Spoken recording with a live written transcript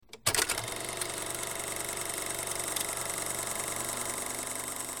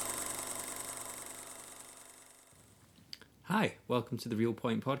Hi, welcome to the Real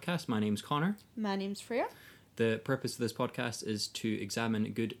Point Podcast. My name's Connor. My name's Freya. The purpose of this podcast is to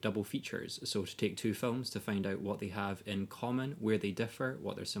examine good double features, so to take two films to find out what they have in common, where they differ,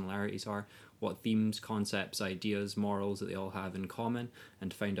 what their similarities are, what themes, concepts, ideas, morals that they all have in common, and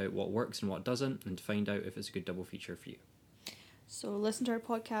to find out what works and what doesn't, and to find out if it's a good double feature for you. So listen to our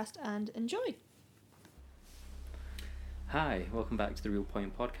podcast and enjoy. Hi, welcome back to the Real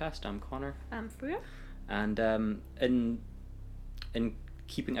Point Podcast. I'm Connor. I'm Freya. And in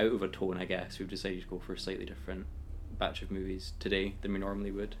keeping out of a tone, I guess, we've decided to go for a slightly different batch of movies today than we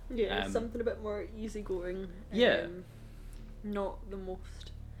normally would. Yeah, something a bit more easygoing. Yeah. Not the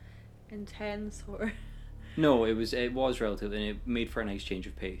most intense or... No, it was relatively, and it made for a nice change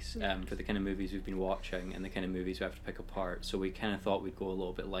of pace for the kind of movies we've been watching and the kind of movies we have to pick apart. So we kind of thought we'd go a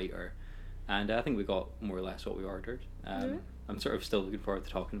little bit lighter, and I think we got more or less what we ordered. I'm sort of still looking forward to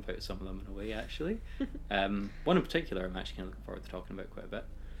talking about some of them in a way, actually. One in particular I'm actually kind of looking forward to talking about quite a bit.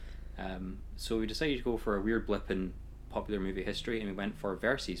 So we decided to go for a weird blip in popular movie history, and we went for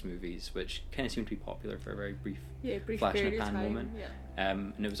versus movies, which kind of seemed to be popular for a very brief flash in a pan moment. Yeah.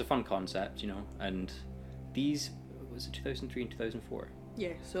 And it was a fun concept, you know, and these, was it 2003 and 2004?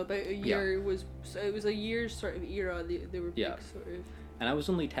 Yeah, so about a year it was a year's sort of era, they were big sort of. And I was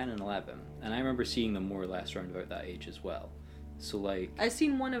only 10 and 11, and I remember seeing them more or less around about that age as well. So like... I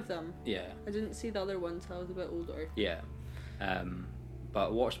seen one of them. Yeah. I didn't see the other one till I was a bit older. Yeah. But I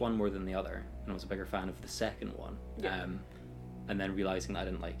watched one more than the other, and I was a bigger fan of the second one. Yeah. And then realising that I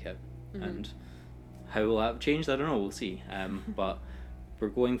didn't like it. Mm-hmm. And how will that change? I don't know, we'll see. But we're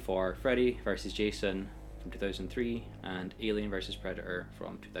going for Freddy versus Jason from 2003 and Alien versus Predator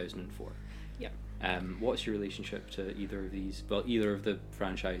from 2004. Yeah. What's your relationship to either of these? Well, either of the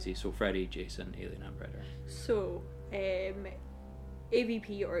franchises, so Freddy, Jason, Alien and Predator. So,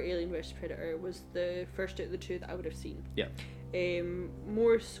 AVP or Alien vs Predator was the first out of the two that I would have seen. Yeah.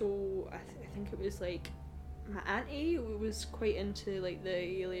 More so, I think it was like my auntie was quite into like the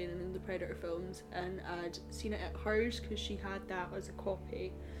Alien and the Predator films, and I'd seen it at hers because she had that as a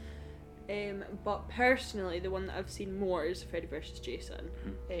copy. But personally, the one that I've seen more is Freddy vs Jason.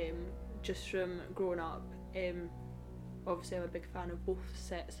 Just from growing up. Obviously I'm a big fan of both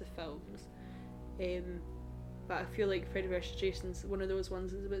sets of films. But I feel like Freddy vs Jason's one of those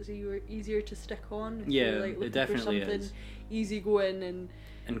ones that's a bit easier to stick on. It definitely is. Easy going and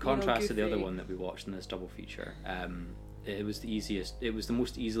in contrast to the other one that we watched in this double feature, it was the easiest. It was the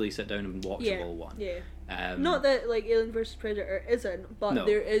most easily sit down and watchable one. Yeah. Not that like Alien vs Predator isn't, but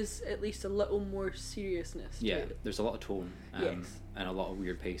there is at least a little more seriousness. To it. There's a lot of tone and a lot of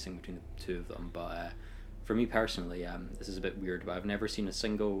weird pacing between the two of them. But for me personally, this is a bit weird. But I've never seen a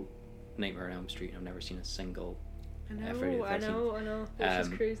single Nightmare on Elm Street. I've never seen a single. I know. This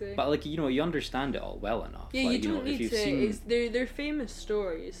is crazy. But like, you know, you understand it all well enough. Yeah, like, you don't need to. Seen... They're famous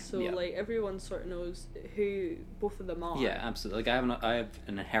stories, so like everyone sort of knows who both of them are. Yeah, absolutely. Like I have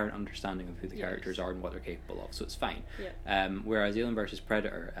an inherent understanding of who the characters are and what they're capable of, so it's fine. Yeah. Whereas Alien vs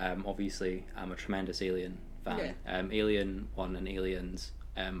Predator, obviously I'm a tremendous Alien fan. Yeah. Alien 1 and Aliens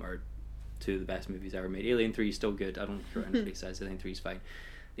are two of the best movies ever made. Alien 3 is still good. I don't care what anybody says. Alien 3 is fine.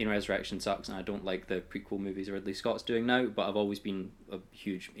 Alien Resurrection sucks, and I don't like the prequel movies Ridley Scott's doing now, but I've always been a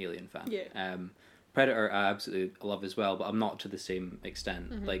huge Alien fan. Yeah. Predator I absolutely love as well, but I'm not to the same extent.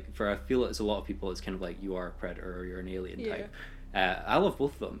 Mm-hmm. Like, I feel it's a lot of people, it's kind of like you are a Predator or you're an Alien type. I love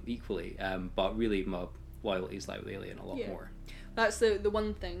both of them equally, but really my loyalties lie with Alien a lot more. That's the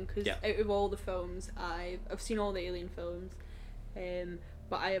one thing, because out of all the films, I've seen all the Alien films,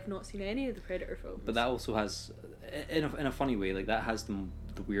 but I have not seen any of the Predator films. But that also has, in a funny way, like that has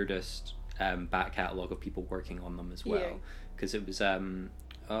the weirdest back catalogue of people working on them as well. Because it was, I'm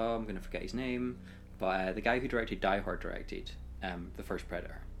going to forget his name, but the guy who directed Die Hard directed the first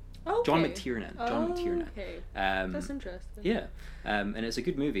Predator. Okay. John McTiernan. Okay. That's interesting. Yeah. And it's a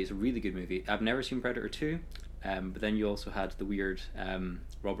good movie. It's a really good movie. I've never seen Predator 2. But then you also had the weird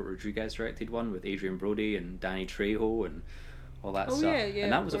Robert Rodriguez directed one with Adrian Brody and Danny Trejo and all that stuff. Yeah,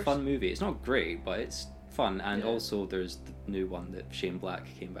 and that was a fun movie. It's not great, but it's fun. And also there's the new one that Shane Black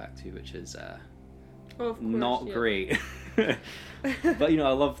came back to, which is not great. But you know,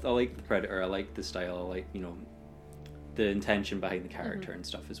 I like the Predator. I like the style. I like, you know, the intention behind the character and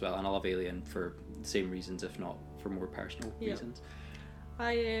stuff as well. And I love Alien for the same reasons, if not for more personal reasons.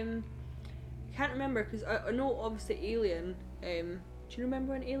 I can't remember, because I know obviously Alien. Do you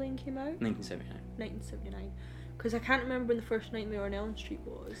remember when Alien came out? 1979. 1979. Because I can't remember when the first Nightmare on Elm Street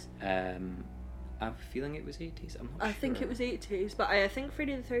was. I'm feeling it was 80s. I'm not sure. I think it was 80s, but I think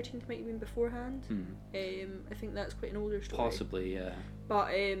Friday the 13th might have been beforehand. I think that's quite an older story. Possibly, yeah.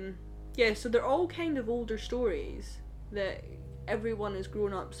 But yeah, so they're all kind of older stories. that everyone has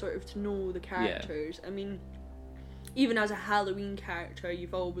grown up sort of to know the characters. I mean, even as a Halloween character,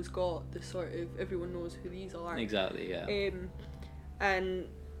 you've always got the sort of everyone knows who these are. Exactly, yeah. And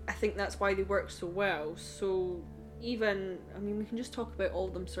I think that's why they work so well. So even, I mean, we can just talk about all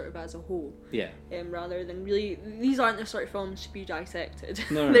of them sort of as a whole. Yeah. Rather than really, these aren't the sort of films to be dissected.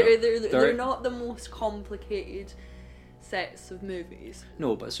 No. They're not the most complicated sets of movies.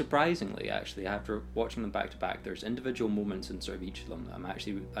 No, but surprisingly, actually, after watching them back to back, there's individual moments in sort of each of them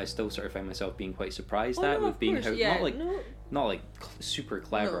that I still sort of find myself being quite surprised at, with being not like super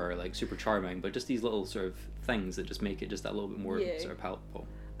clever or like super charming, but just these little sort of things that just make it just that little bit more sort of palpable.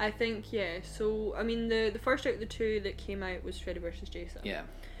 I think, so I mean the first out of the two that came out was Freddy vs. Jason. Yeah.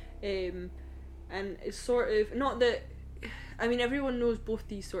 And it's sort of, not that, I mean everyone knows both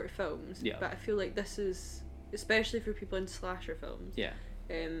these sort of films, but I feel like this is, especially for people in slasher films,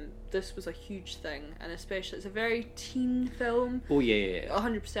 this was a huge thing, and especially it's a very teen film.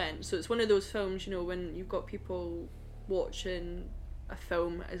 100%. So it's one of those films, you know, when you've got people watching a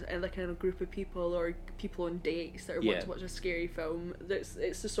film as like in a group of people, or people on dates that are wanting to watch a scary film,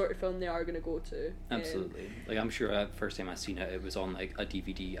 it's the sort of film they are going to go to. Absolutely. Like, I'm sure the first time I seen it, it was on like a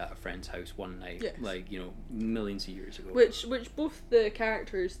DVD at a friend's house one night, like, you know, millions of years ago. Which both the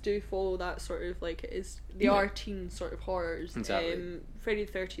characters do follow that sort of, like, it is, they are teen sort of horrors. Exactly. Friday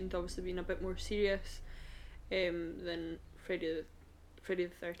the 13th obviously being a bit more serious than Friday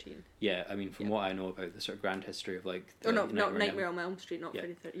the 13th. Yeah, I mean, from what I know about the sort of grand history of like... Nightmare on Elm Street, not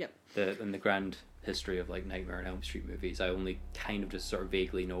Friday the 13th, And the grand history of like Nightmare on Elm Street movies, I only kind of just sort of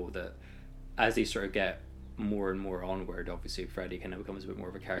vaguely know that as they sort of get more and more onward, obviously Freddy kind of becomes a bit more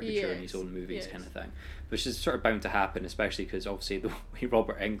of a caricature in his own movies kind of thing, which is sort of bound to happen, especially because obviously the way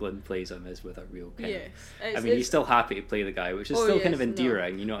Robert Englund plays him is with a real kind of... I mean, he's still happy to play the guy, which is still kind of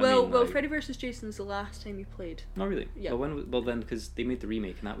endearing, you know what I mean? Well, Freddy vs. Jason's the last time he played. Oh, really? Yeah. Well, then, because they made the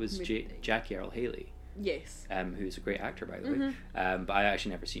remake, and that was Jackie Earle Haley. Yes. Who's a great actor, by the way. But I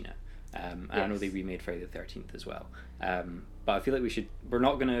actually never seen it. And I know they remade Friday the 13th as well. But I feel like we're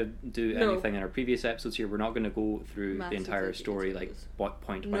not going to do anything in our previous episodes here. We're not going to go through the entire story, like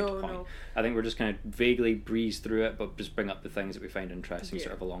point to point. No. I think we're just going to vaguely breeze through it, but just bring up the things that we find interesting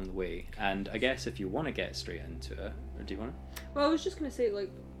sort of along the way. And I guess if you want to get straight into it, or do you want to? Well, I was just going to say, like,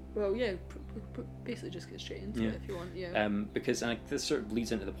 well, yeah, basically just get straight into it if you want, because this sort of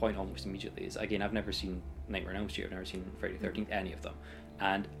leads into the point almost immediately, is, again, I've never seen Nightmare on Elm Street, I've never seen Friday the 13th, any of them.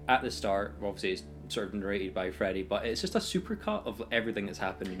 And at the start, obviously it's sort of narrated by Freddy, but it's just a supercut of everything that's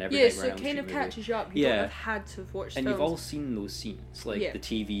happened in every Nightmare on Elm Street movie. Yeah, so it kind of catches you up. You don't have had to have watched and films. You've all seen those scenes, like the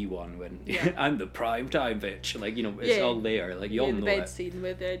TV one when I'm the prime time bitch, like, you know, it's all there, like, you all know it. The bed scene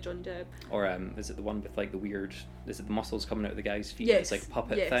with John Depp. Or is it the one with like the weird, is it the muscles coming out of the guy's feet? Yes. It's like a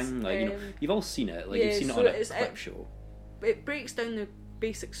puppet thing, like, you know, you've all seen it, like, you've seen it on a clip show. It breaks down the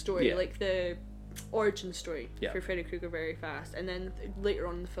basic story, like the origin story for Freddy Krueger very fast, and then later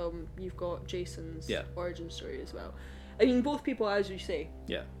on in the film you've got Jason's origin story as well. I mean, both people, as you say,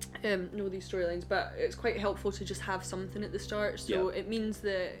 know these storylines, but it's quite helpful to just have something at the start, so it means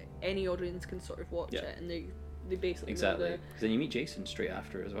that any audience can sort of watch it, and they basically know because then you meet Jason straight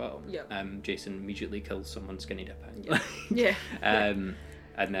after as well. Jason immediately kills someone skinny dipping.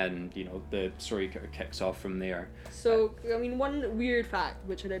 And then, you know, the story kind of kicks off from there. So, I mean, one weird fact,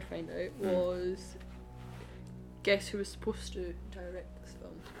 which I did find out, was... Guess who was supposed to direct this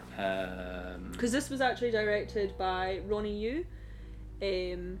film? Because this was actually directed by Ronnie Yu,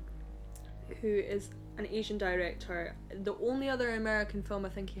 who is an Asian director. The only other American film I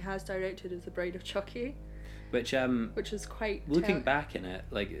think he has directed is The Bride of Chucky. Which is quite... Looking back in it,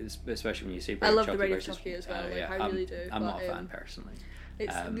 like, especially when you say Bride of Chucky... I love The Bride of Chucky as well, I really do. I'm not a fan, personally.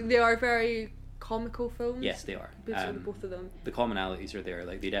 They are very comical films. Yes, they are. Both of them. The commonalities are there.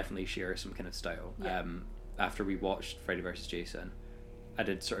 Like, they definitely share some kind of style. After we watched Freddy vs. Jason, I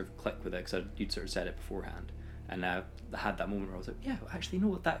did sort of click with it because you'd sort of said it beforehand, and I had that moment where I was like, yeah, actually,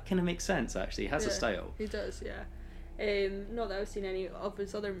 no, that kind of makes sense. Actually, he has a style. He does, not that I've seen any of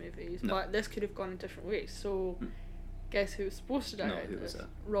his other movies, but this could have gone in different ways. So, guess who was supposed to direct this?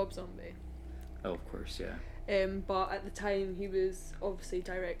 Rob Zombie. Oh, of course, yeah. But at the time he was obviously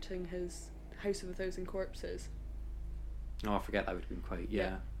directing his House of a Thousand Corpses. Oh, I forget, that would have been quite,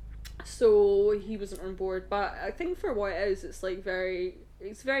 So he wasn't on board, but I think for what it is, it's like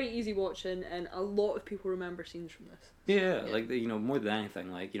it's very easy watching, and a lot of people remember scenes from this. Yeah, like, you know, more than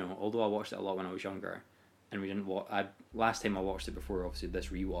anything, like, you know, although I watched it a lot when I was younger, and we didn't last time I watched it before, obviously this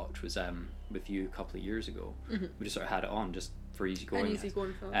rewatch was with you a couple of years ago. We just sort of had it on just for easygoing.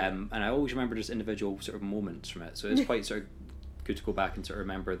 Film. And I always remember just individual sort of moments from it, so it's quite sort of good to go back and sort of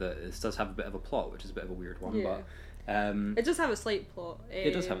remember that this does have a bit of a plot, which is a bit of a weird one, but It does have a slight plot.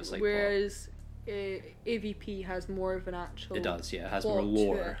 It does have a slight whereas, AVP has more of an actual. It does, yeah. It has plot more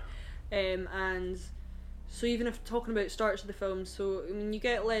lore. And so even if talking about starts of the film, so I mean you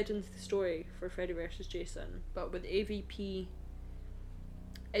get led into the story for Freddy vs Jason, but with AVP,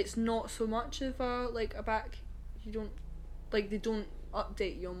 it's not so much of a back. You don't they don't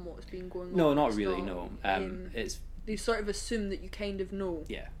update you on what's been going on. No, not It's really. not, No, it's they sort of assume that you kind of know.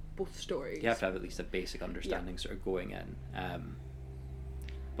 Yeah. Both stories. You have to have at least a basic understanding sort of going in.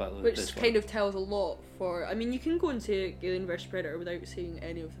 But which kind of tells a lot for. I mean, you can go into Alien vs Predator without seeing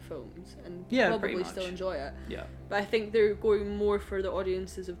any of the films and probably still enjoy it. Yeah. But I think they're going more for the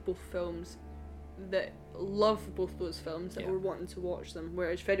audiences of both films that love both those films that were wanting to watch them.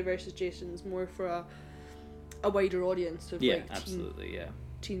 Whereas Freddy vs Jason's more for a wider audience of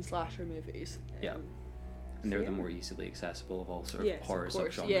teen slasher movies. Yeah. And they're the more easily accessible of all sort of horror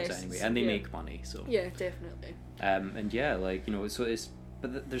subgenres anyway, and they make money. So yeah, definitely. And yeah, so it's.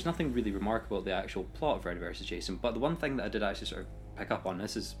 But there's nothing really remarkable about the actual plot of Freddy vs Jason. But the one thing that I did actually sort of pick up on,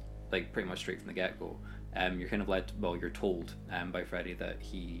 this is pretty much straight from the get-go. You're kind of you're told by Freddy that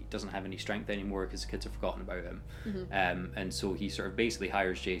he doesn't have any strength anymore because the kids have forgotten about him. Mm-hmm. And so he sort of basically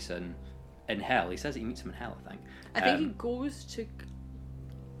hires Jason in hell. He says he meets him in hell, I think. I think he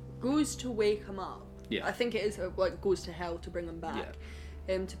goes to wake him up. Yeah. I think it is goes to hell to bring him back.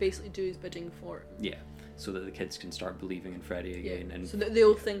 To basically do his bidding for him. Yeah. So that the kids can start believing in Freddy again, and so that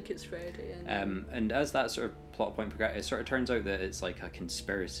they'll think it's Freddy. And as that sort of plot point progresses, it sort of turns out that it's like a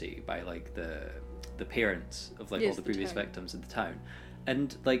conspiracy by the parents of all the previous victims of the town.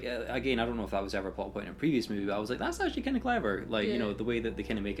 And again, I don't know if that was ever a plot point in a previous movie, but I was like, that's actually kind of clever. The way that they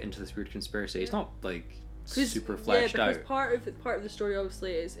kind of make it into this weird conspiracy. It's not super fleshed out. Because part of the story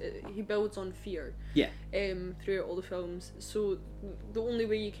obviously is he builds on fear. Yeah. Throughout all the films, so the only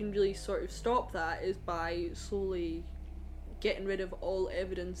way you can really sort of stop that is by slowly getting rid of all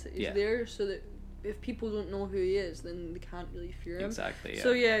evidence that is there, so that if people don't know who he is, then they can't really fear him. Exactly. Yeah.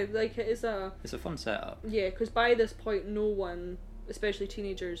 So it's a fun setup. Yeah, because by this point, no one, especially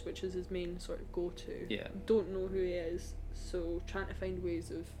teenagers, which is his main sort of go-to, don't know who he is. So trying to find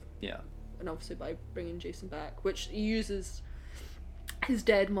ways of and obviously by bringing Jason back, which he uses his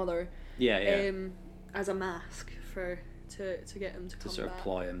dead mother as a mask to get him to come back. To sort of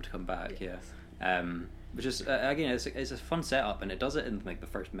ploy him to come back, which is again, it's a fun setup, and it does it in the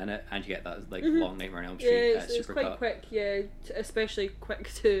first minute, and you get that long Nightmare on Elm Street it's quite quick, especially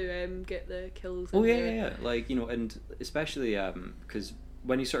quick to get the kills. And especially because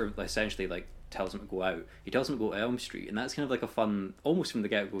when he sort of essentially tells him to go out, he tells him to go to Elm Street, and that's kind of a fun, almost from the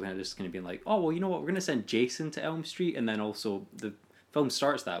get-go, kind of just kind of being like, oh well, you know what, we're going to send Jason to Elm Street, and then also the film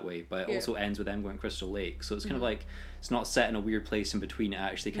starts that way, but it also ends with them going to Crystal Lake, so it's kind of it's not set in a weird place in between. It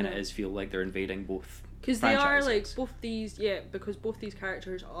actually kind of is feel like they're invading both, because they are both these because both these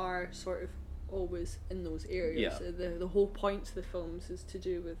characters are sort of always in those areas. The whole point of the films is to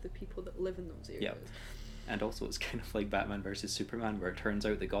do with the people that live in those areas. And also it's kind of like Batman versus Superman, where it turns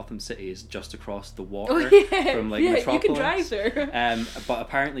out that Gotham City is just across the water from Metropolis. You can drive there. But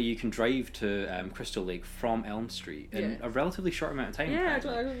apparently you can drive to Crystal Lake from Elm Street in a relatively short amount of time. I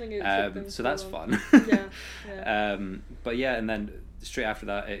don't think it's so that's long. Fun. But and then straight after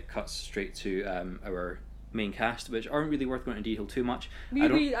that it cuts straight to our main cast, which aren't really worth going into detail too much.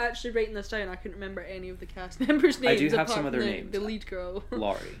 We actually writing this down, I couldn't remember any of the cast members' names. I do have some of their names. The lead girl,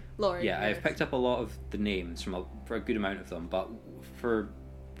 Laurie. Yeah, I've picked up a lot of the names for a good amount of them, but for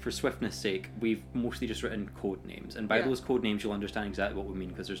swiftness' sake, we've mostly just written code names, and by those code names, you'll understand exactly what we mean,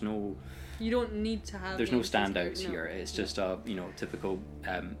 because there's no. You don't need to have. There's no standouts here. It's just a typical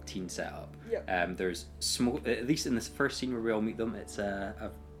teen setup. There's smoke. At least in this first scene where we all meet them, it's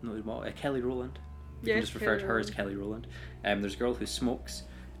I've noted Kelly Rowland. You can just refer to her as Kelly Rowland. There's a girl who smokes,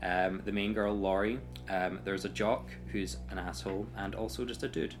 the main girl, Laurie. There's a jock who's an asshole, and also just a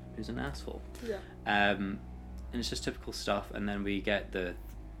dude who's an asshole. And it's just typical stuff. And then we get the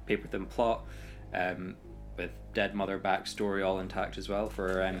paper thin plot with dead mother backstory all intact as well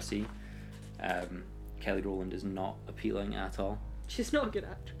for our MC. Kelly Rowland is not appealing at all. She's not a good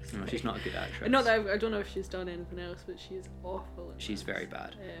actress. No, she's not a good actress. Not that I don't know if she's done anything else, but she's awful. She's very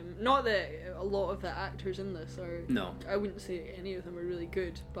bad. Not that a lot of the actors in this are. No. I wouldn't say any of them are really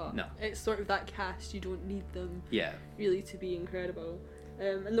good, but it's sort of that cast. You don't need them. Really to be incredible.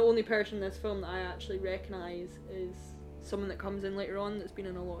 And the only person in this film that I actually recognise is someone that comes in later on that's been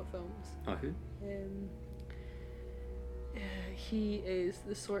in a lot of films. Oh, who? He is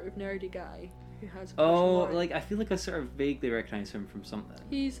the sort of nerdy guy who has. I feel like I sort of vaguely recognise him from something.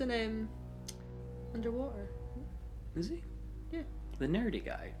 He's in Underwater. Is he? Yeah. The nerdy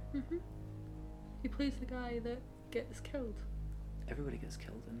guy. Mhm. He plays the guy that gets killed? Everybody gets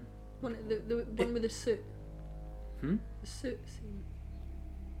killed in. The one with the suit. Hmm? The suit scene.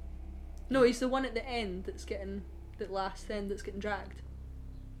 No, he's the one at the end that's getting that's getting dragged.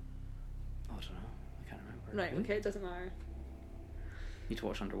 Oh, I don't know. I can't remember. Right. Really? Okay, it doesn't matter. Need to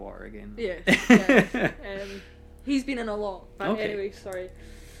watch Underwater again. Yeah. He's been in a lot. But Okay. anyway, sorry.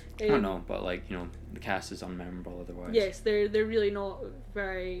 I don't know, but like, you know, the cast is unmemorable otherwise. Yes, they're really not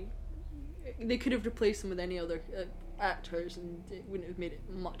very. They could have replaced them with any other actors, and it wouldn't have made it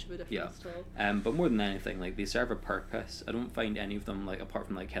much of a difference at all. But more than anything, like, they serve a purpose. I don't find any of them, like, apart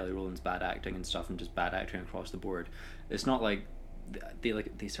from like Kelly Rowland's bad acting and stuff, and just bad acting across the board. It's not like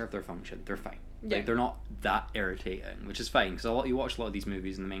they serve their function. They're fine. Yeah. Like, they're not that irritating, which is fine because you watch a lot of these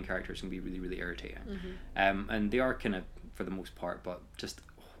movies and the main characters can be really, really irritating. Mm-hmm. And they are kind of for the most part, but just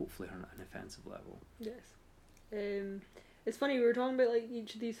hopefully on an offensive level. Yes. It's funny, we were talking about like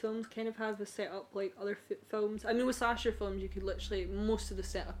each of these films kind of have a setup like other films. I mean, with slasher films, you could literally, most of the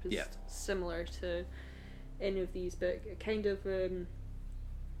setup is similar to any of these, but it kind of, don't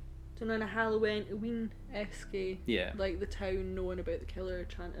know, in a Halloween-esque, like the town knowing about the killer,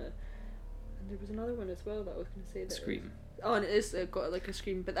 trying to, and there was another one as well that I was going to say. That Scream. And it is got like a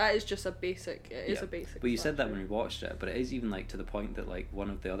Scream, but that is just a basic, is a basic But you said that slasher. when we watched it, but it is even like to the point that like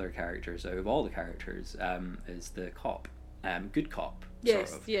one of the other characters out of all the characters is the cop. Good cop. Yes,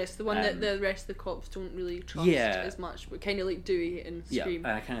 sort of. yes, the one that the rest of the cops don't really trust as much, but kind of like Dewey in Scream. Yeah,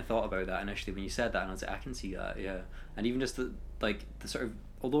 and I kind of thought about that initially when you said that, and I was like, I can see that, yeah. And even just the sort of,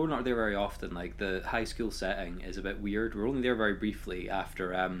 although we're not there very often, like the high school setting is a bit weird. We're only there very briefly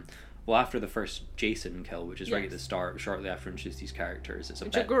after after the first Jason kill, which is right at the start, shortly after introduce these characters. It's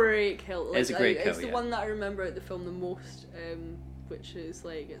a great kill. It's a great kill. It's the one that I remember at the film the most, which is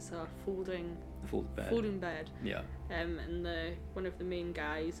like it's a folding bed. Yeah. And one of the main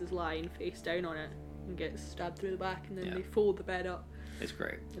guys is lying face down on it and gets stabbed through the back, and then they fold the bed up. It's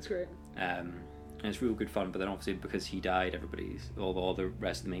great. It's great. And it's real good fun, but then obviously because he died, all the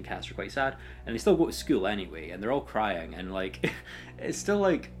rest of the main cast are quite sad, and they still go to school anyway, and they're all crying, and like it's still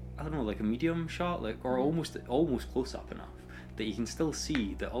like, I don't know, like a medium shot, like, or almost close up enough that you can still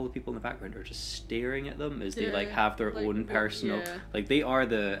see that all the people in the background are just staring at them as they like have their own personal, like they are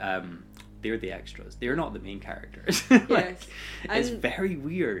they're the extras. They're not the main characters. Like, it's very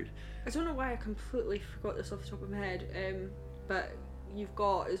weird. I don't know why I completely forgot this off the top of my head, but you've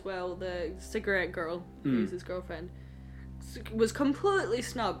got as well the cigarette girl, who's his girlfriend, was completely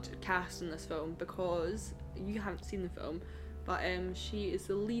snubbed cast in this film because you haven't seen the film, but she is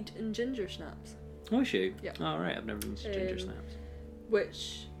the lead in Ginger Snaps. Oh, is she? Yeah. Oh, right, I've never been to Ginger Snaps.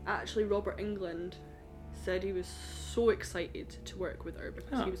 Which actually Robert Englund said he was so excited to work with her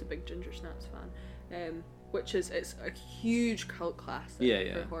because he was a big Ginger Snaps fan, which is, it's a huge cult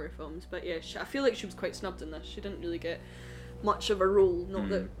classic for horror films. But yeah, I feel like she was quite snubbed in this. She didn't really get much of a role. Not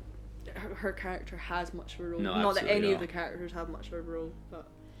that her character has much of a role. No, not that any of the characters have much of a role. But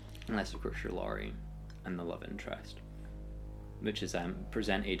unless of course you're Laurie and the love interest, which is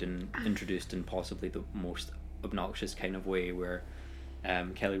presented and introduced in possibly the most obnoxious kind of way, where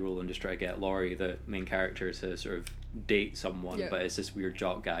Kelly Rowland is trying to get Laurie, the main character, to sort of date someone, but it's this weird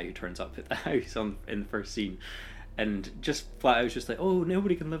jock guy who turns up at the house in the first scene, and just flat out just like, oh,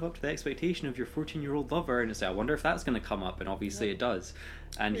 nobody can live up to the expectation of your 14-year-old lover, and it's like, I wonder if that's going to come up, and obviously it does,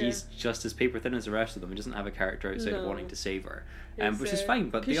 and he's just as paper thin as the rest of them. He doesn't have a character outside of wanting to save her, which is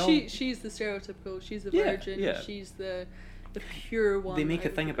fine, but she's the stereotypical, she's the virgin, she's the pure one. They make a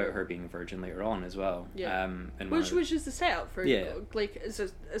thing about her being a virgin later on as well. Yeah. Which is the setup for like, as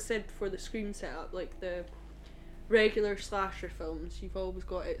I said before, the Scream setup, like the regular slasher films, you've always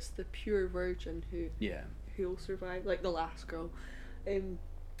got it's the pure virgin who'll survive, like the last girl.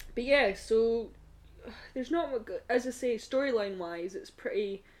 But yeah, so there's not much, as I say, storyline wise, it's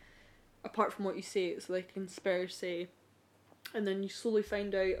pretty, apart from what you say, it's like a conspiracy. And then you slowly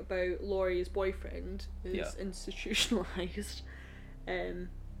find out about Laurie's boyfriend is institutionalized.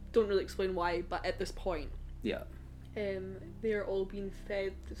 Don't really explain why, but at this point, they're all being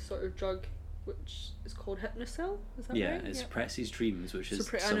fed this sort of drug, which is called Hypnocil. Is that right? It suppresses dreams, which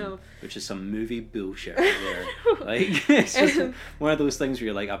is which is some movie bullshit right there. Like, it's just one of those things where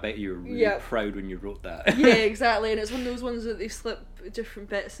you're like, I bet you were really proud when you wrote that. Yeah, exactly, and it's one of those ones that they slip different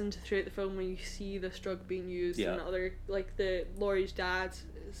bits into throughout the film when you see this drug being used, and other, like the Laurie's dad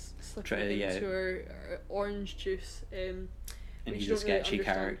is slipping into her orange juice. And he's a sketchy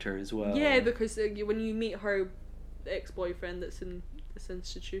character as well. Yeah, because when you meet her ex-boyfriend that's in this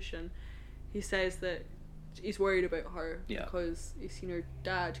institution, he says that he's worried about her because he's seen her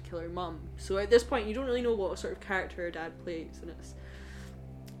dad kill her mum. So at this point, you don't really know what sort of character her dad plays, and it's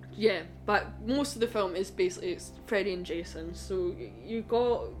Yeah, but most of the film is basically it's Freddy and Jason. So you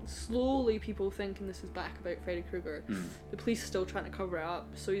got slowly people thinking this is back about Freddy Krueger. The police are still trying to cover it up.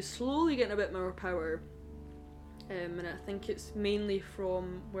 So he's slowly getting a bit more power. And I think it's mainly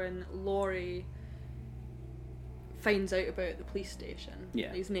from when Laurie finds out about the police station,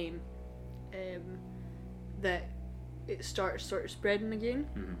 his name, that it starts sort of spreading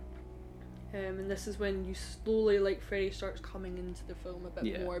again. And this is when you slowly, like, Freddy starts coming into the film a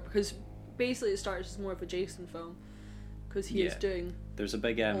bit more, because basically it starts as more of a Jason film, because he is doing there's a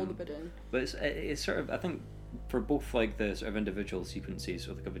big all the bidding. But it's sort of, I think, for both like the sort of individual sequences,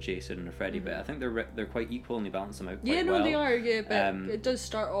 so like of a Jason and a Freddy, but I think they're quite equal and they balance them out quite well. They are, but it does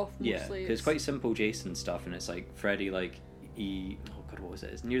start off mostly. Yeah, because it's quite simple Jason stuff, and it's like Freddy, like what was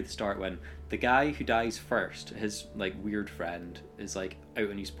it? It's near the start when the guy who dies first, his like weird friend, is like out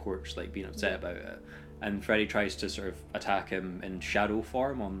on his porch, like being upset about it, and Freddy tries to sort of attack him in shadow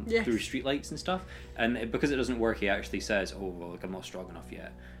form through streetlights and stuff, and because it doesn't work, he actually says, "Oh well, like I'm not strong enough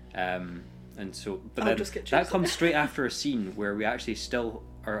yet." And so, but then that comes straight after a scene where we actually still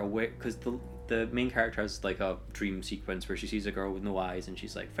are aware, because the main character has like a dream sequence where she sees a girl with no eyes and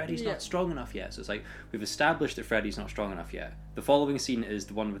she's like, Freddy's not strong enough yet. So it's like, we've established that Freddy's not strong enough yet. The following scene is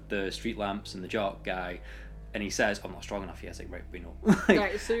the one with the street lamps and the jock guy, and he says, I'm not strong enough yet. It's like, right, we know.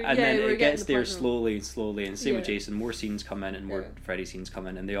 And then it gets there slowly, and same with Jason. More scenes come in and more Freddy scenes come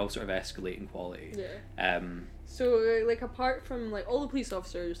in, and they all sort of escalate in quality. So like, apart from like all the police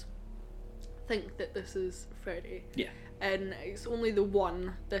officers think that this is Freddy, and it's only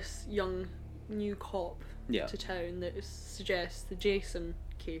this young new cop to town that suggests the Jason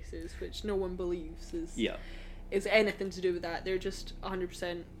cases, which no one believes is anything to do with that. They're just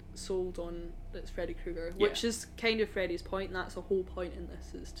 100% sold on it's Freddy Krueger, which is kind of Freddy's point, and that's the whole point in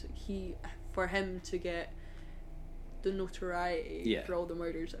this, is for him to get the notoriety for all the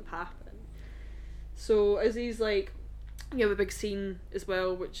murders that have happened. So as he's like, you have a big scene as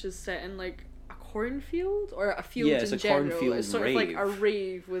well, which is set in like a cornfield or a field in general. Cornfield it's sort of like a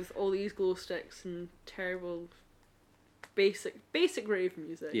rave with all these glow sticks and terrible basic rave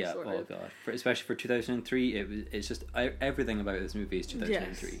music. God, especially for 2003, it's just everything about this movie is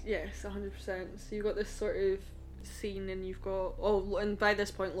 2003. Yes, 100%. So you've got this sort of scene, and you've got and by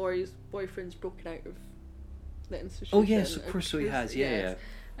this point Laurie's boyfriend's broken out of the institution. Oh yes, of course, so he has.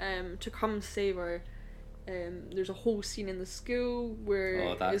 To come save her. There's a whole scene in the school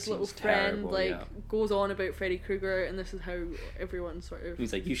where his little friend goes on about Freddy Krueger, and this is how everyone sort of...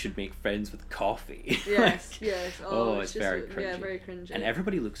 He's like, you should make friends with coffee. Yes. It's very cringy. Yeah, very cringy. And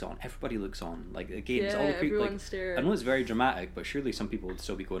everybody looks on. Like, again, it's all the creep. Like, staring. I know it's very dramatic, but surely some people would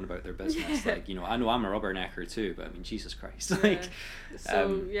still be going about their business. Like, you know, I know I'm a rubbernecker too, but I mean, Jesus Christ. By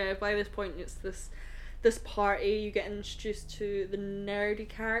this point, it's this party, you get introduced to the nerdy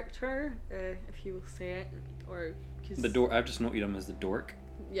character, if you will say it, or the dork. I've just noted him as the dork.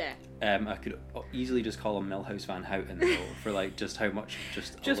 Yeah. I could easily just call him Milhouse Van Houten though, for like just how much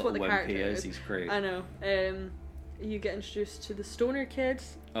just a little wimp he is. He's great. I know. You get introduced to the stoner kid.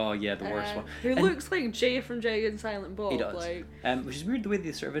 Oh yeah, the worst one. Who looks like Jay from Jay and Silent Bob. He does. Which is weird the way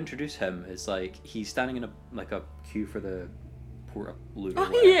they sort of introduce him. Is like he's standing in a queue for the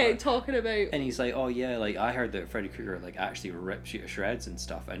Portaloo. Talking about, and he's like, oh yeah, like I heard that Freddy Krueger like actually rips you to shreds and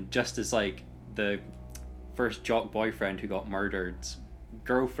stuff, and just as like the first jock boyfriend who got murdered,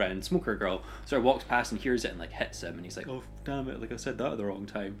 girlfriend, smoker girl, sort of walks past and hears it and like hits him, and he's like, oh damn it, like I said that at the wrong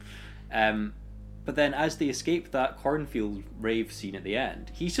time. But then as they escape that cornfield rave scene at the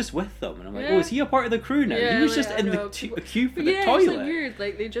end, he's just with them, and I'm like, oh, is he a part of the crew now? He was just in the queue for the toilet. It's like weird,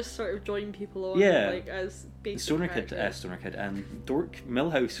 like they just sort of join people on, like as basic Stoner Kid, and Dork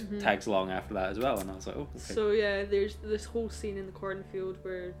Milhouse tags along after that as well, and I was like, oh, okay. So yeah, there's this whole scene in the cornfield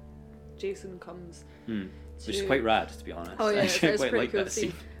where Jason comes, which is quite rad, to be honest. Oh yeah, it's quite pretty like cool that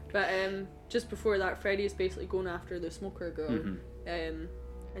scene. But just before that, Freddy is basically going after the smoker girl,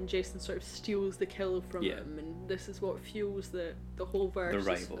 and Jason sort of steals the kill from him, and this is what fuels the whole verse.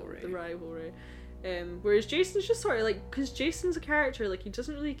 The rivalry. Whereas Jason's just sort of like, because Jason's a character, like he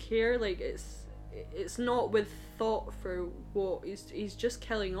doesn't really care, like it's not with thought for what he's just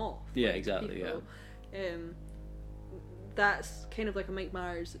killing off. Yeah, exactly. People. Yeah. That's kind of like a Mike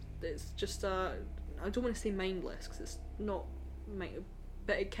Myers. It's just I don't want to say mindless because it's not,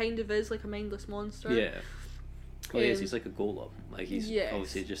 but it kind of is like a mindless monster. Yeah. Well, he's like a golem. Like he's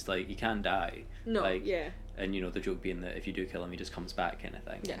obviously just like he can't die. No, like, and you know the joke being that if you do kill him, he just comes back, kind of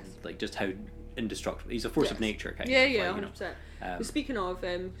thing. Yes. Like just how indestructible. He's a force of nature, kind of. Yeah, 100%. Speaking of,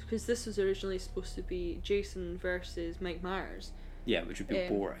 because this was originally supposed to be Jason versus Mike Myers. Yeah, which would be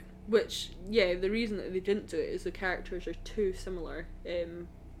boring. Which the reason that they didn't do it is the characters are too similar.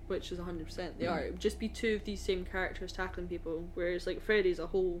 which is 100% they are. It would just be two of these same characters tackling people, whereas like Freddy's a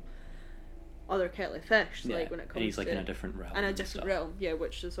whole other kettle of fish. Yeah. Like when it comes and he's like to in a different realm. in a and different stuff. realm, yeah,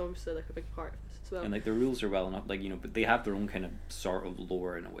 which is obviously like a big part of this as well. And like the rules are well enough, like, you know, but they have their own kind of sort of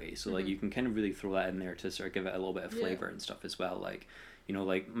lore in a way. So like you can kind of really throw that in there to sort of give it a little bit of flavor and stuff as well. Like, you know,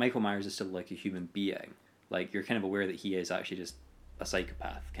 like Michael Myers is still like a human being. Like you're kind of aware that he is actually just a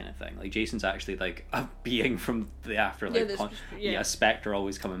psychopath kind of thing. Like Jason's actually like a being from the afterlife, a spectre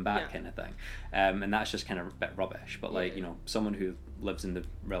always coming back kind of thing. And that's just kind of a bit rubbish. But like, you know, someone who lives in the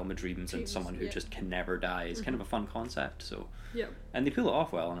realm of dreams and someone who just can never die is kind of a fun concept. So and they pull it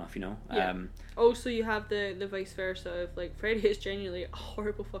off well enough, you know. Also, you have the vice versa of like Freddy is genuinely a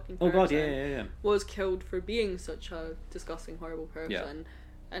horrible fucking person. Oh god, yeah. Was killed for being such a disgusting, horrible person.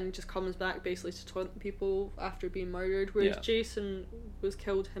 And just comes back basically to taunt people after being murdered, whereas Jason was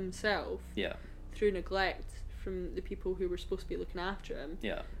killed himself through neglect from the people who were supposed to be looking after him.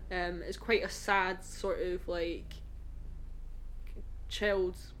 It's quite a sad sort of like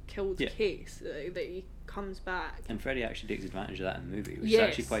child killed case that he comes back. And Freddy actually takes advantage of that in the movie, which is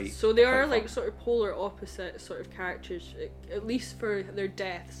actually quite. So they are fun. like sort of polar opposite sort of characters, at least for their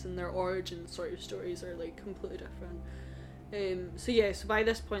deaths and their origin sort of stories are like completely different. So by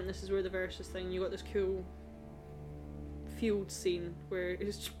this point, this is where the versus thing, you got this cool field scene where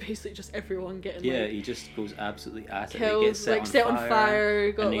it's basically just everyone getting he just goes absolutely at killed, it. He gets set on fire,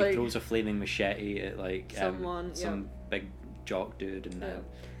 and he throws a flaming machete at like someone, some big jock dude, and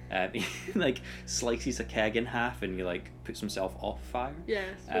then he like slices a keg in half and he like puts himself off fire.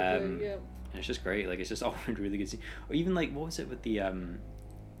 And it's just great. Like it's just all a really good scene. Or even like, what was it with the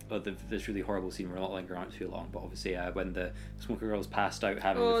this really horrible scene, we're not lingering on it too long, but obviously when the smoker girl's passed out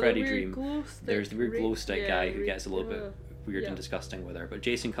having the Freddy dream, there's the weird glow stick guy who gets a little bit weird and disgusting with her, but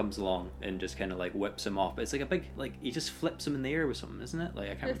Jason comes along and just kind of like whips him off. It's like a big, like, he just flips him in the air with something, isn't it?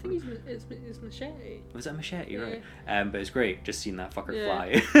 Like I can't remember. I think it's machete. Was it a machete? Right. But it's great just seeing that fucker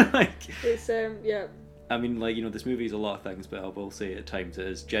fly. Like it's I mean, like, you know, this movie is a lot of things, but I will say at times it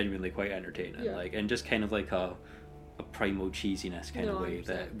is genuinely quite entertaining. Like, and just kind of like a primal cheesiness kind of way 100%.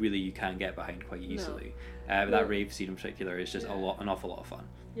 That really you can get behind quite easily. That rave scene in particular is just an awful lot of fun.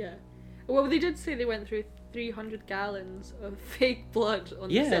 Well, they did say they went through 300 gallons of fake blood on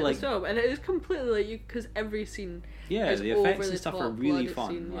the set of the film, and it is completely like because every scene is the effects and the stuff are really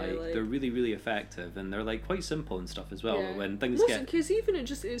fun. Like they're really, really effective, and they're like quite simple and stuff as well. When things get, because even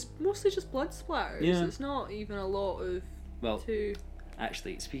it's mostly just blood splatters. It's not even a lot of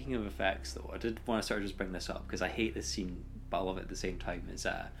Actually, speaking of effects, though, I did want to sort of just bring this up because I hate this scene, but I love it at the same time. Is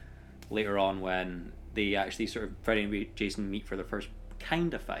later on when they actually sort of Freddy and Jason meet for their first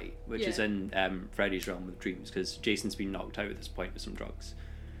kind of fight, which is in Freddy's realm of dreams, because Jason's been knocked out at this point with some drugs,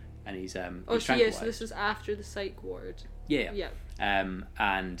 and he's so this is after the psych ward.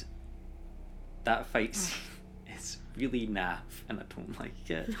 And that fight scene is really naff, and I don't like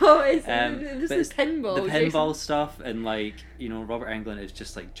it. This is pinball. The pinball stuff, and like, you know, Robert Englund is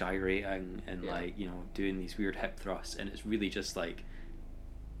just like gyrating and like, you know, doing these weird hip thrusts, and it's really just like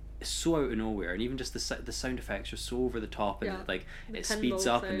so out of nowhere, and even just the sound effects are so over the top, and like it speeds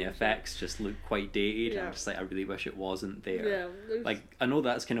up and the effects just look quite dated. I'm just like, I really wish it wasn't there. Like I know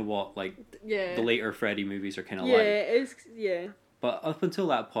that's kind of what like the later Freddy movies are kind of like. But up until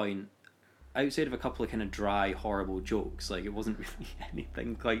that point, outside of a couple of kind of dry, horrible jokes, like it wasn't really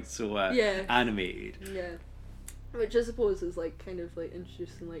anything quite so animated. Which I suppose is like kind of like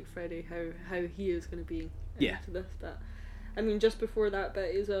introducing like Freddy, how he is going to be into this. But I mean, just before that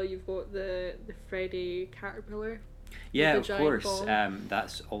bit as well, you've got the Freddy caterpillar. Yeah, of course.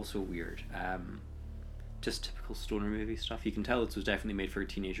 That's also weird. Just typical stoner movie stuff. You can tell this was definitely made for a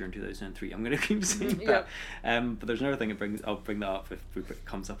teenager in 2003. I'm going to keep saying that. But there's another thing I'll bring that up if it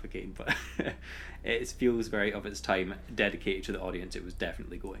comes up again. But it feels very of its time, dedicated to the audience it was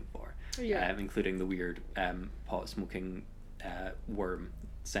definitely going for. Including the weird pot smoking worm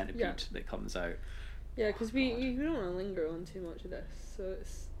centipede that comes out. Because we don't want to linger on too much of this. So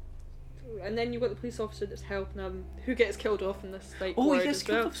it's. And then you've got the police officer that's helping him, who gets killed off in this like. He gets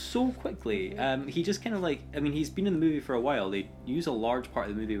killed off so quickly. He just kind of like, I mean, he's been in the movie for a while. They use a large part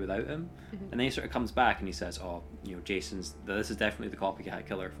of the movie without him, and then he sort of comes back and he says, "Oh, you know, this is definitely the copycat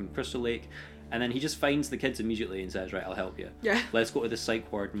killer from Crystal Lake." And then he just finds the kids immediately and says, "Right, I'll help you. Let's go to the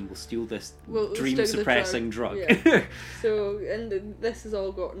psych ward and we'll steal this dream-suppressing drug." So, and this is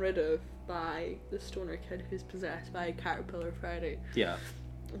all gotten rid of by the stoner kid who's possessed by Caterpillar Freddy.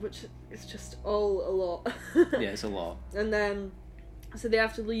 Which is just all a lot. It's a lot. And then, so they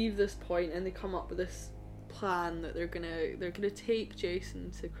have to leave this point, and they come up with this plan that they're gonna take Jason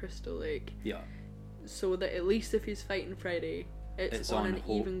to Crystal Lake. So that at least if he's fighting Freddy, it's on an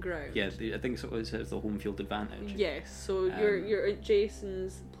even ground. Yeah, I think so. It's the home field advantage. Yes, so you're at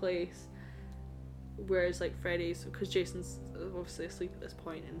Jason's place, whereas like Freddy's, because Jason's obviously asleep at this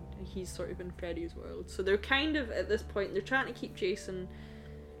point, and he's sort of in Freddy's world. So they're kind of at this point they're trying to keep Jason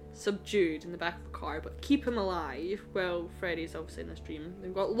subdued in the back of the car, but keep him alive. Well, Freddy's obviously in this dream.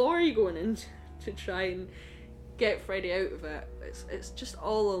 They've got Laurie going in to try and get Freddy out of it. It's just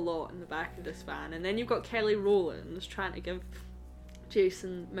all a lot in the back of this van, and then you've got Kelly Rowland trying to give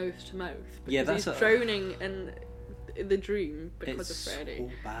Jason mouth to mouth because he's drowning in the dream because of Freddy.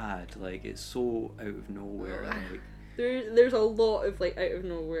 It's so bad, like it's so out of nowhere. Like there's a lot of like out of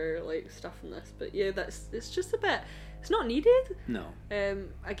nowhere like stuff in this, but yeah, it's just a bit. It's not needed. No.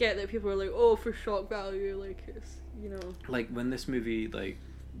 I get that people are like, oh, for shock value, like it's, you know. Like when this movie like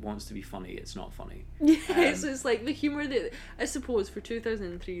wants to be funny, it's not funny. Yeah, so it's like the humour that I suppose for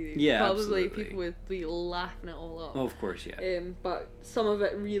 2003, probably absolutely. People would be laughing it all up. Oh, of course, yeah. But some of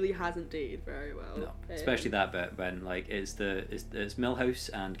it really hasn't dated very well. No, especially that bit when like it's Milhouse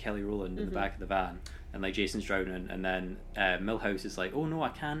and Kelly Rowland in the back of the van, and like Jason's drowning, and then Milhouse is like, oh no, I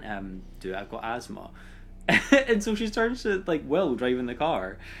can't do it. I've got asthma. And so she turns to like Will driving the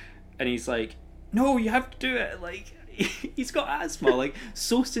car, and he's like, no, you have to do it, like he's got asthma, like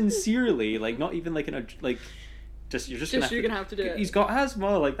so sincerely, like not even like in a like you're gonna have to do it. He's got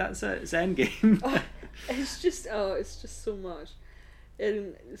asthma, like that's it, it's endgame. It's just so much.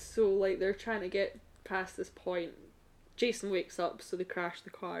 And so like they're trying to get past this point. Jason wakes up, so they crash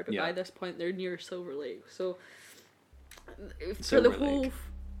the car, but by this point they're near Silver Lake. So for Silver the whole Lake.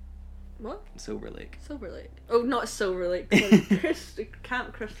 What? Silver Lake. Silver Lake. Oh, not Silver Lake.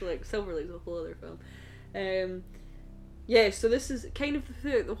 Camp Crystal Lake. Silver Lake's a whole other film. Yeah, so this is kind of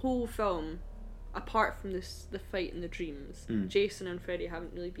the whole film, apart from the fight in the dreams. Jason and Freddy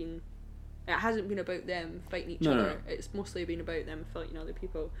haven't really been. It hasn't been about them fighting each other. No. It's mostly been about them fighting other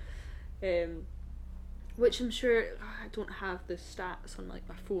people. Which I'm sure, I don't have the stats on like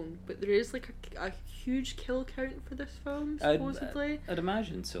my phone, but there is like a huge kill count for this film, supposedly. I'd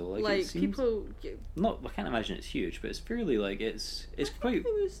imagine so. Like it seems, people. I can't imagine it's huge, but it's fairly like it's quite.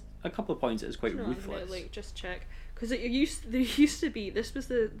 A couple of points it's quite ruthless. Like just check, because there used to be, this was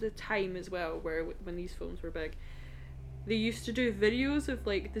the time as well where when these films were big. They used to do videos of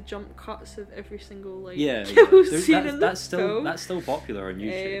like the jump cuts of every single like kill scene in the film. That's still popular on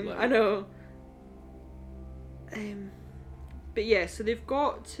YouTube. I know. But yeah, so they've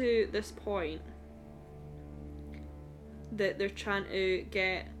got to this point that they're trying to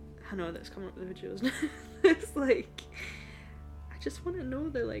get. I know that's coming up with the videos. It's like I just want to know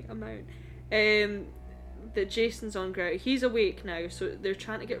the like amount. That Jason's on ground. He's awake now, so they're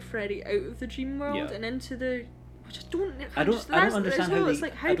trying to get Freddy out of the dream world and into the. I don't understand how they.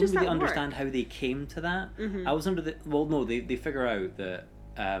 Like, how I don't really understand how they came to that. Mm-hmm. I was under the. Well, no, they figure out that.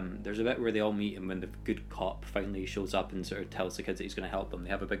 There's a bit where they all meet, and when the good cop finally shows up and sort of tells the kids that he's going to help them, they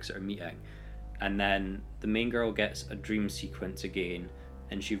have a big sort of meeting, and then the main girl gets a dream sequence again,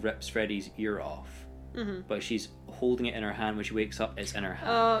 and she rips Freddy's ear off, but she's holding it in her hand. When she wakes up, it's in her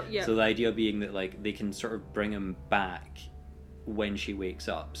hand. So the idea being that like they can sort of bring him back when she wakes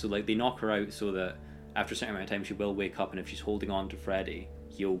up. So like they knock her out so that after a certain amount of time she will wake up, and if she's holding on to Freddy,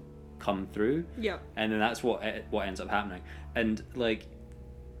 he'll come through. Yeah. And then that's what ends up happening, and like.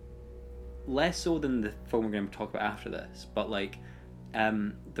 Less so than the film we're going to talk about after this, but like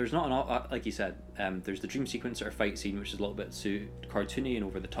there's not an like you said, there's the dream sequence or fight scene, which is a little bit too cartoony and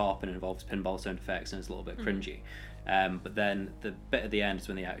over the top, and involves pinball sound effects and it's a little bit cringy. But then the bit at the end is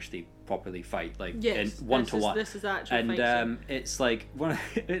when they actually properly fight, like one to one. This is actual and it's like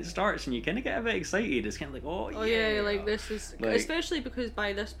it starts and you kind of get a bit excited. It's kind of like like this is like, especially because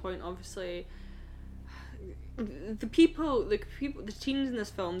by this point, obviously. The teens in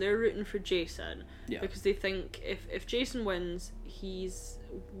this film, they're rooting for Jason because they think if Jason wins, he's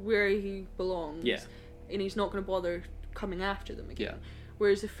where he belongs, and he's not going to bother coming after them again.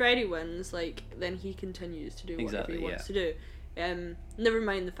 Whereas if Freddy wins, like then he continues to do whatever he wants to do. Never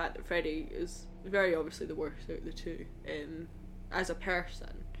mind the fact that Freddy is very obviously the worst out of the two, as a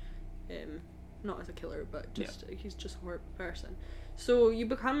person, not as a killer, but just he's just a horrible person. So you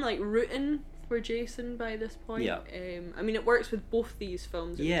become like rooting for Jason by this point. I mean, it works with both these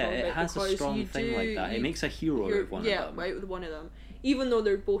films. It has a strong thing like that. It makes a hero out of one of them. Yeah, out with one of them, even though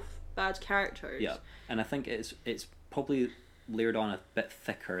they're both bad characters. Yeah, and I think it's probably layered on a bit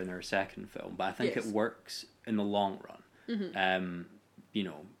thicker in their second film, but I think it works in the long run. You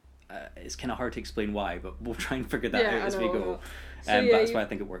know, it's kind of hard to explain why, but we'll try and figure that out as we go. So, but that's why I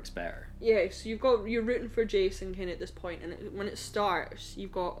think it works better. Yeah, so you're rooting for Jason kind of at this point, and when it starts,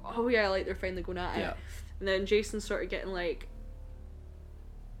 you've got like they're finally going at it, and then Jason's sort of getting like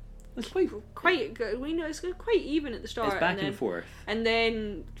It's quite good. We know it's quite even at the start. It's back and forth. And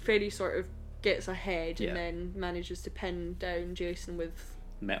then Freddy sort of gets ahead Yeah. and then manages to pin down Jason with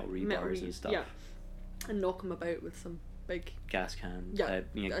metal rebars and stuff. Yeah. And knock him about with some big gas cans. Yeah.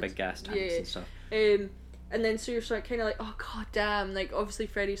 Big gas tanks and stuff. And then so you're sort of kind of like, oh god damn, like obviously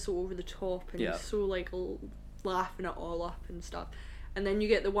Freddy's so over the top and he's so like laughing it all up and stuff. And then you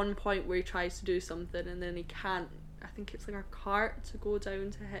get the one point where he tries to do something and then he can't. I think it's like a cart to go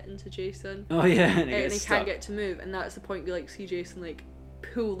down to hit into Jason. Oh yeah, and he can't get to move, and that's the point you like see Jason like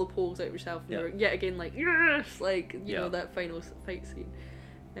pull the poles out of yourself, and you're yet again like yes, like you know that final fight scene.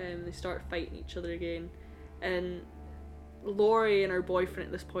 They start fighting each other again, and Laurie and her boyfriend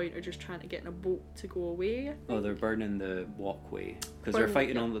at this point are just trying to get in a boat to go away. Oh, they're burning the walkway because they're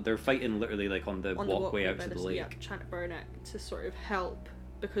fighting they're fighting literally like on the walkway out to the lake. Yeah, trying to burn it to sort of help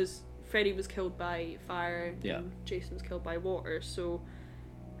because Freddy was killed by fire and Jason was killed by water. So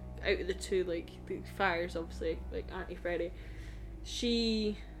out of the two, like the fire's obviously like Auntie Freddy. Does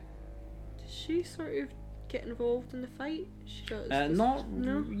she sort of get involved in the fight? She does. Not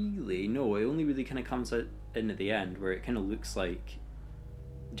really. No, it only really kind of comes out in at the end where it kind of looks like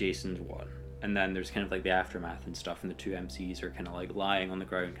Jason's won, and then there's kind of like the aftermath and stuff, and the two MCs are kind of like lying on the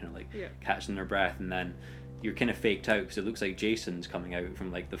ground, kind of like catching their breath, and then you're kind of faked out because it looks like Jason's coming out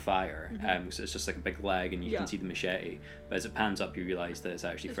from like the fire, so it's just like a big leg and you can see the machete, but as it pans up you realise that it's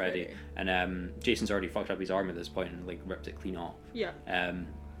actually Freddy. And Jason's already fucked up his arm at this point and like ripped it clean off.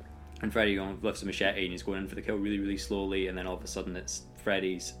 And Freddy lifts a machete and he's going in for the kill really really slowly, and then all of a sudden it's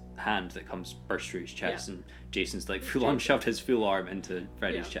Freddy's hand that comes burst through his chest, and Jason's like full on shoved his full arm into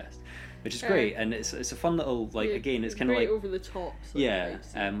Freddy's chest, which is great. And it's a fun little like again it's kind of like over the top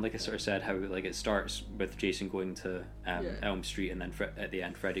like I sort of said how like it starts with Jason going to Elm Street, and then at the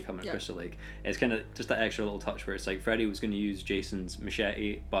end Freddy coming to Crystal Lake. It's kind of just that extra little touch where it's like Freddy was going to use Jason's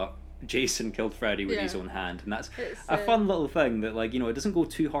machete, but Jason killed Freddy with his own hand, and that's a fun little thing that, like, you know, it doesn't go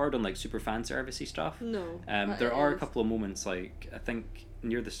too hard on like super fan servicey stuff. No. There are a couple of moments, like I think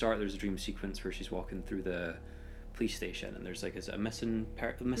near the start there's a dream sequence where she's walking through the police station and there's like, is it a missing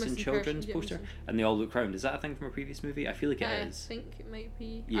children's poster? And they all look around. Is that a thing from a previous movie? I feel like it is. I think it might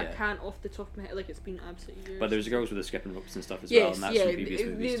be. I can't off the top of my head, like it's been absolutely years. But there's girls with the skipping ropes and stuff as well, and that's from previous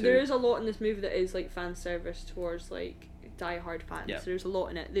movies too. There is a lot in this movie that is like fan service towards like die-hard fans. So there's a lot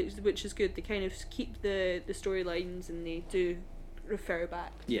in it, which is good. They kind of keep the storylines and they do refer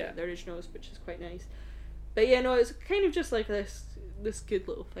back to the originals, which is quite nice. But yeah, no, it's kind of just like this good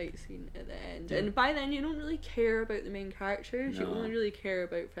little fight scene at the end, and by then you don't really care about the main characters. You only really care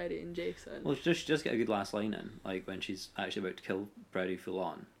about Freddy and Jason. Well, just get a good last line in, like when she's actually about to kill Freddy full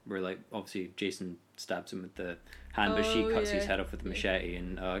on, where like obviously Jason stabs him with the hand, but she cuts his head off with the machete,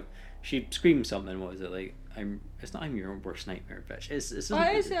 and she screams something. What is it like? I'm your worst nightmare, bitch.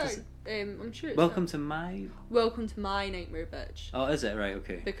 I'm sure it's welcome to my nightmare, bitch. Oh, is it right?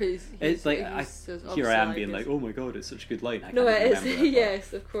 Okay. Because it's like here I am being like, oh my god, it's such a good line. No, it is.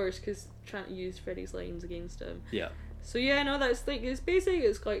 Yes, of course, because trying to use Freddy's lines against him. Yeah. So yeah, no, that's like it's basic.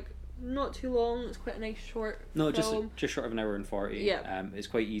 It's like not too long. It's quite a nice short. No, film. just short of an hour and 40. Yeah. It's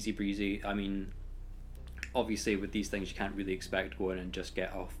quite easy breezy. I mean, obviously with these things you can't really expect go in and just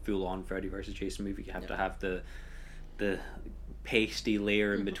get a full on Freddy versus Jason movie. You have to have the pasty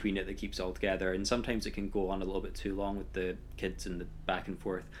layer in between it that keeps it all together, and sometimes it can go on a little bit too long with the kids and the back and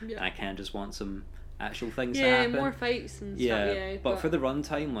forth, and I kind of just want some actual things to happen. More fights and stuff, but for the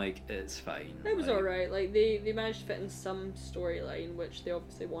runtime, like, it's fine. It was alright. Like they managed to fit in some storyline which they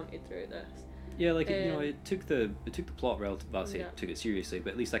obviously wanted throughout this. Yeah, like you know, it took the plot relatively. I'll say it took it seriously,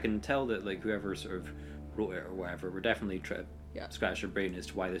 but at least I can tell that like whoever sort of wrote it or whatever were definitely trying to scratch their brain as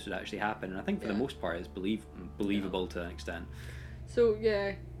to why this would actually happen, and I think for the most part it's believable to an extent. So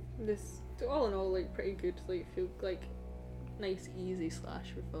yeah, this all in all like pretty good. Like feel like nice easy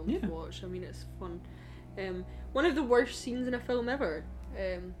slasher film to watch. I mean, it's fun. One of the worst scenes in a film ever.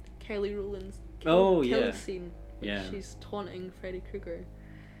 Kelly Rowland's kill scene. She's taunting Freddy Krueger,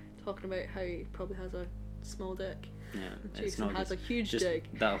 talking about how he probably has a small dick. Yeah, Jason has a huge dick.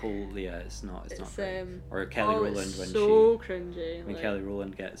 That whole it's not great. Or Kelly Rowland when so cringy. When Kelly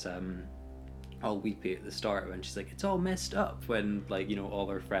Rowland gets all weepy at the start when she's like, it's all messed up, when like, you know, all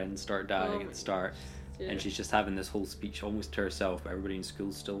her friends start dying at the start, and she's just having this whole speech almost to herself, but everybody in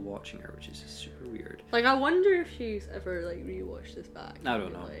school's still watching her, which is just super weird. Like, I wonder if she's ever like rewatched this back. I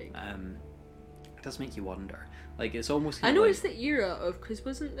don't know. Like, it does make you wonder. Like, it's almost I know it's the era of, because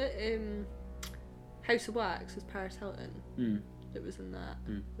wasn't it House of Wax was Paris Hilton that was in that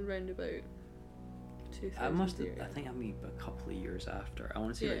the roundabout. I 2000 I think I mean a couple of years after. I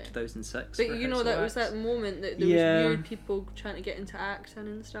want to say Yeah. like 2006. But for you know, House that of was Wax. that moment that there Yeah. was weird people trying to get into acting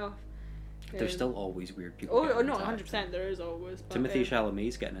and stuff. There's still always weird people. Oh, getting no, into 100%. acting. There is always. But, Timothy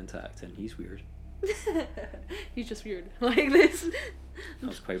Chalamet's getting into acting. He's weird. he's just weird like this. I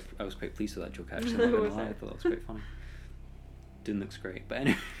was quite pleased with that joke actually. No, I'm not was gonna lie, I it? thought that was quite funny. Dune looks great, but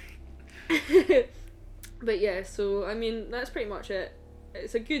anyway. But yeah, so I mean that's pretty much it.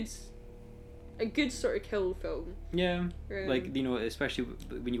 It's a good sort of kill film. Yeah, like, you know, especially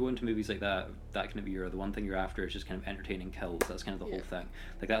when you go into movies like that kind of era, the one thing you're after is just kind of entertaining kills. That's kind of the whole thing.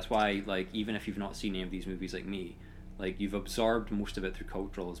 Like, that's why, like, even if you've not seen any of these movies like me, like, you've absorbed most of it through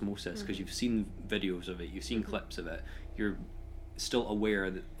cultural osmosis because you've seen videos of it, you've seen clips of it, you're still aware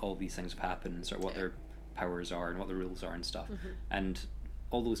that all these things have happened and sort of what their powers are and what the rules are and stuff. And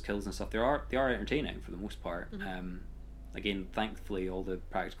all those kills and stuff, they are entertaining for the most part. Again, thankfully, all the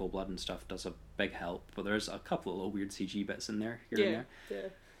practical blood and stuff does a big help, but there's a couple of little weird CG bits in there here and there.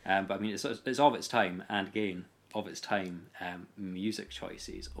 Yeah. But I mean, it's of its time, and again, of its time, music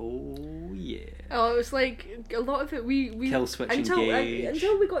choices. Oh yeah. Oh, it was like a lot of it. We Kill Switch until Engage.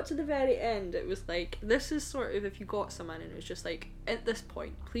 until we got to the very end. It was like, this is sort of if you got someone and it was just like, at this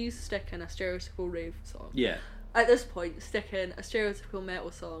point, please stick in a stereotypical rave song. Yeah. At this point, stick in a stereotypical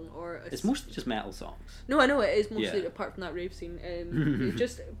metal song or It's mostly just metal songs. No, I know it is mostly Yeah. apart from that rave scene.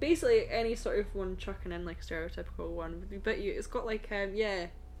 Just basically any sort of one chucking in like a stereotypical one would be. But it's got like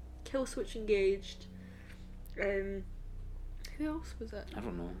Kill Switch Engaged. Who else was it? I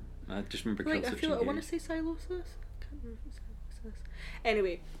don't know. I just remember Like, Kill I Switch feel I Engage. want to say Silosis. I can't remember if it's Silosis.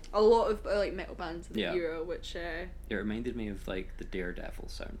 Anyway, a lot of like metal bands in the era, which It reminded me of like the Daredevil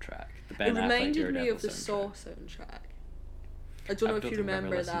soundtrack. The it Ben Affleck reminded me Daredevil of the soundtrack. Saw soundtrack. I don't know if you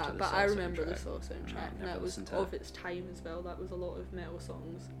remember that, but I remember the Saw soundtrack, and that was of its time as well. That was a lot of metal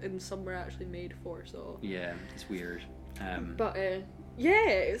songs, and some were actually made for Saw. Yeah, it's weird. But yeah,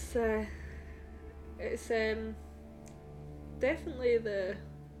 it's definitely the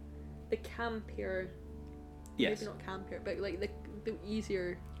campier. Yes. Maybe not campier, but like the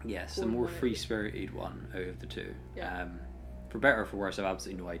easier. Yes, the One more one. free-spirited one out of the two. Yeah. For better or for worse, I've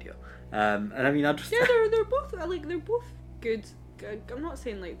absolutely no idea. And I mean, I just Yeah, they're both good. I'm not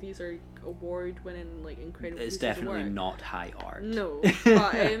saying like these are award-winning like incredible. it's pieces of definitely work. not high art. No,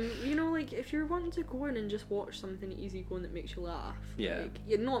 but you know, like if you're wanting to go in and just watch something easygoing that makes you laugh, Yeah. like,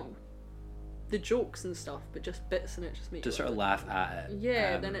 you're not the jokes and stuff, but just bits in it just make Just you sort of laugh at it.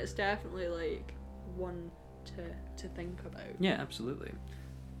 Yeah, then it's definitely like one to think about. Yeah, absolutely.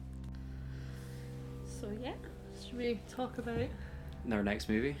 So yeah, should we talk about? Our next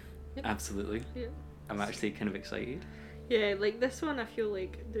movie. Yep. Absolutely. Yeah. I'm actually kind of excited. Yeah, like this one, I feel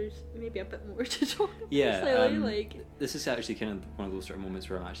like there's maybe a bit more to talk about. Yeah, slightly, like This is actually kind of one of those sort of moments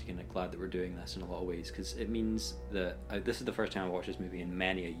where I'm actually kind of glad that we're doing this in a lot of ways, because it means that this is the first time I watched this movie in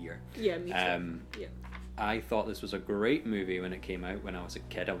many a year. yeah, me too. Yeah. I thought this was a great movie when it came out when I was a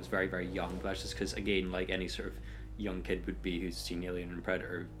kid. I was very, very young, but that's just because, again, like any sort of young kid would be who's seen Alien and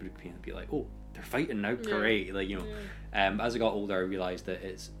Predator, would be like, oh, they're fighting now, great. Like, you know. As I got older, I realised that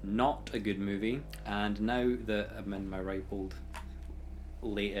it's not a good movie, and now that I'm in my ripe old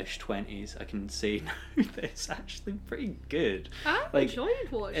late-ish 20s, I can say now that it's actually pretty good. I Like,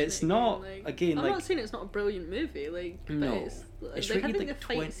 enjoyed watching it's it. not, like, again, I'm like... not saying it's not a brilliant movie, like, but No. it's It's like, I rated, think like, the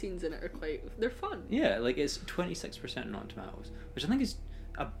fight scenes in it are they're fun. Yeah, like it's 26% on Rotten Tomatoes, which I think is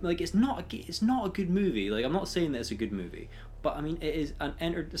it's not a good movie. Like, I'm not saying that it's a good movie, but I mean it is an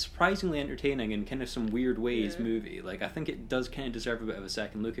surprisingly entertaining in kind of some weird ways movie. Like, I think it does kind of deserve a bit of a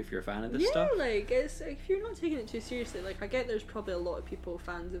second look if you're a fan of this stuff. Yeah, like it's if you're not taking it too seriously. Like I get there's probably a lot of people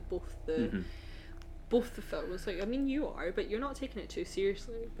fans of both the films. Like I mean you are, but you're not taking it too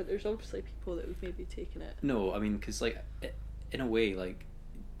seriously. But there's obviously people that would maybe taken it. No, I mean, because like in a way, like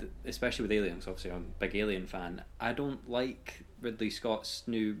especially with Aliens, obviously I'm a big Alien fan. I don't like Ridley Scott's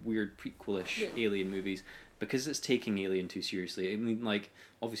new weird prequelish Alien movies because it's taking Alien too seriously. I mean, like,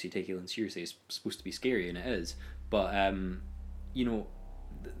 obviously take Alien seriously, it's supposed to be scary, and it is, but you know,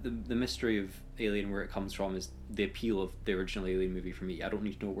 the mystery of Alien, where it comes from, is the appeal of the original Alien movie for me. I don't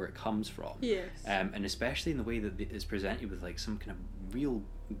need to know where it comes from. Yes. And especially in the way that it's presented with like some kind of real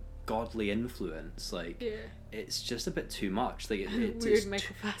godly influence, like it's just a bit too much. Like Weird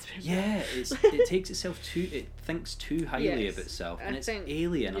Michael Fassbender. Yeah, it takes itself it thinks too highly of itself, and it's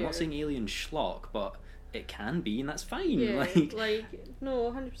Alien. I'm not saying Alien schlock, but it can be, and that's fine. Yeah, like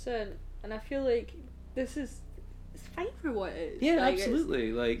no, 100%. And I feel like it's fine for what it is. Yeah, like,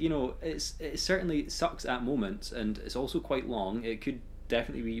 absolutely. Like, you know, it certainly sucks at moments, and it's also quite long. It could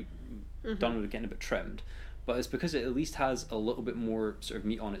definitely be done with getting a bit trimmed, but it's because it at least has a little bit more sort of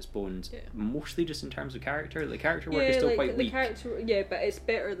meat on its bones, mostly just in terms of character. The character work is still like, quite weak. But it's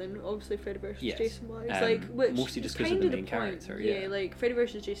better than obviously Freddy vs. Jason was. Which mostly just because of the main character. Yeah, like Freddy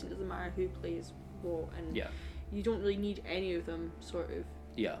vs. Jason doesn't matter who plays what, and you don't really need any of them sort of.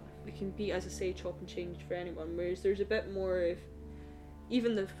 Yeah. It can be, as I say, chop and change for anyone. Whereas there's a bit more of,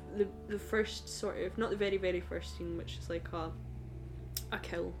 even the first sort of, not the very very first scene, which is like a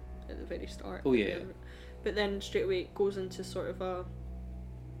kill at the very start. Oh yeah. But then straight away it goes into sort of a,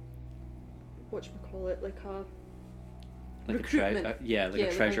 whatchamacallit, like a recruitment.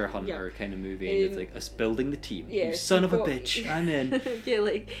 A treasure hunter kind of movie. It's like us building the team. You son of a bitch, I'm in.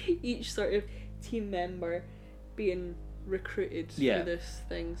 Like each sort of team member being recruited for this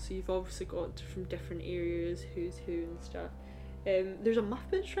thing. So you've obviously got from different areas who's who and stuff. There's a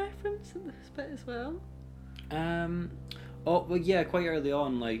Muppets reference in this bit as well. Oh well, yeah, quite early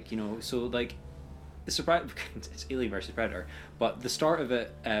on, like so like. The surprise, it's Alien vs Predator, but the start of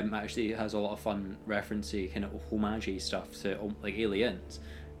it actually has a lot of fun referencey kind of homage stuff to like Aliens,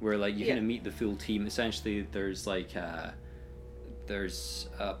 where like you kind of meet the full team. Essentially, there's like there's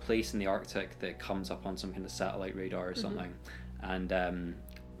a place in the Arctic that comes up on some kind of satellite radar or something, and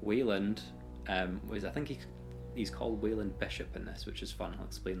Wayland I think he's called Wayland Bishop in this, which is fun. I'll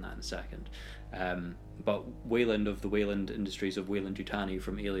explain that in a second. But Wayland of the Wayland Industries of Weyland-Yutani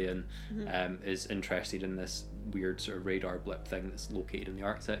from Alien is interested in this weird sort of radar blip thing that's located in the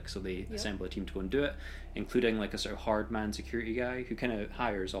Arctic, so they assemble a team to go and do it, including like a sort of hard man security guy who kind of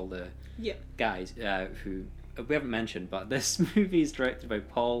hires all the guys who we haven't mentioned, but this movie is directed by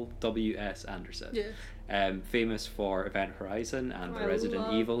Paul W.S. Anderson. Famous for Event Horizon and the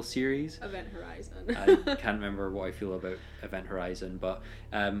Resident Evil series. Event Horizon. I can't remember what I feel about Event Horizon, but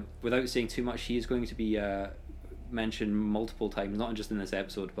without saying too much, he is going to be mentioned multiple times, not just in this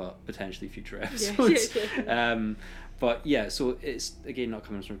episode, but potentially future episodes. But yeah, so it's again not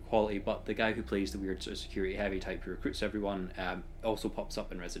coming from quality, but the guy who plays the weird sort of security heavy type who recruits everyone also pops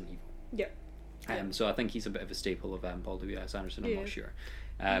up in Resident Evil. So I think he's a bit of a staple of Paul W.S. Anderson. I'm not sure.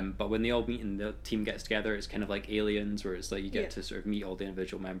 But when they all meet and the team gets together, it's kind of like Aliens, where it's like you get to sort of meet all the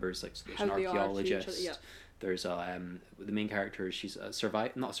individual members. Like so there's an archaeologist. There's the main character. She's not a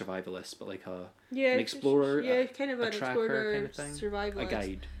survivalist, but like an explorer. Kind of an explorer, kind of thing. Survivalist. A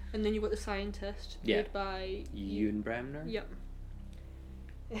guide. And then you've got the scientist, played by Ewan Bremner. Yep.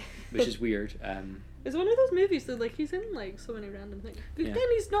 Which is weird. It's one of those movies that like he's in like so many random things. But then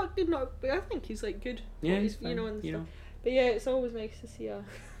he's not good. But I think he's like good. Yeah, he's fine, and stuff. But yeah, it's always nice to see a.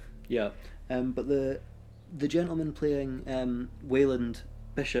 But the gentleman playing Wayland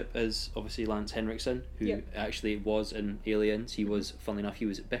Bishop is obviously Lance Henriksen, who actually was in Aliens. He was, funnily enough, he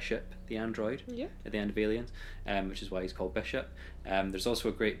was Bishop, the android, at the end of Aliens, which is why he's called Bishop. There's also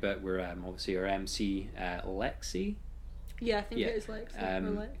a great bit where obviously our MC Lexi. Yeah, I think it is Lex.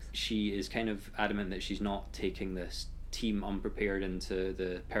 Lex. She is kind of adamant that she's not taking this team unprepared into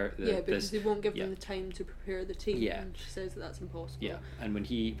because they won't give them the time to prepare the team. And she says that that's impossible. Yeah, and when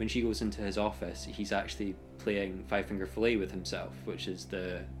she goes into his office, he's actually playing Five Finger Fillet with himself, which is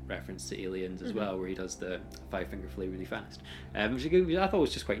the reference to Aliens as well, where he does the Five Finger Fillet really fast, which I thought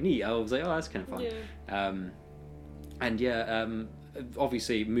was just quite neat. I was like, oh, that's kind of fun.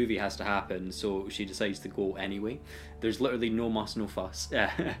 Obviously movie has to happen, so she decides to go anyway. There's literally no muss, no fuss.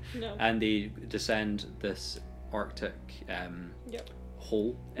 No. And they descend this Arctic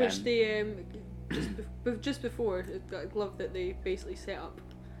hole, which they just before, I love that they basically set up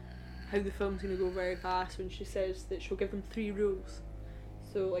how the film's going to go very fast when she says that she'll give them 3 rules.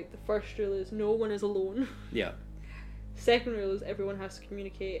 So like the first rule is no one is alone. Second rule is everyone has to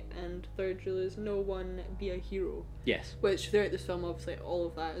communicate, and third rule is no one be a hero. Yes. Which throughout this film, obviously, all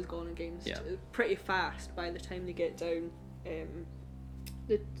of that is gone against pretty fast by the time they get down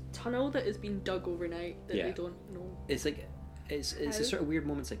the tunnel that has been dug overnight that they don't know. It's like it's a sort of weird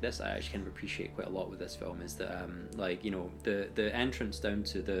moments like this that I actually kind of appreciate quite a lot with this film, is that the entrance down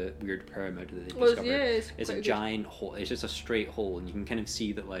to the weird pyramid that they discovered is a giant hole. It's just a straight hole, and you can kind of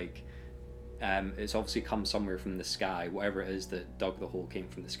see that like it's obviously come somewhere from the sky. Whatever it is that dug the hole came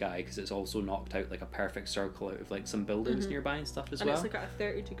from the sky, because it's also knocked out like a perfect circle out of like some buildings nearby and stuff as well. And it's like at a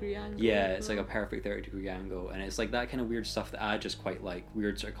 30-degree angle. Yeah, it's like a perfect 30-degree angle, and it's like that kind of weird stuff that I just quite like.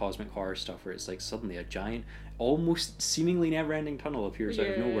 Weird sort of cosmic horror stuff where it's like suddenly a giant, almost seemingly never-ending tunnel appears out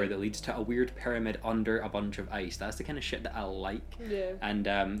of nowhere that leads to a weird pyramid under a bunch of ice. That's the kind of shit that I like. Yeah.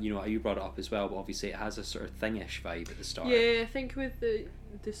 And you brought it up as well, but obviously it has a sort of thingish vibe at the start. Yeah, I think with the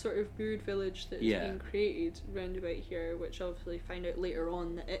sort of weird village that's being created round about here, which obviously find out later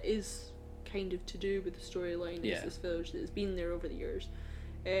on that it is kind of to do with the storyline. It's this village that has been there over the years.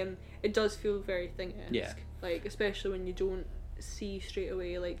 It does feel very thing-esque. like especially when you don't see straight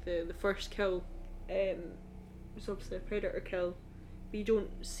away like the first kill, was obviously a predator kill, but you don't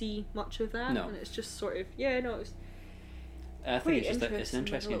see much of that, No. and it's just sort of it's I think quite it's just it's an interesting,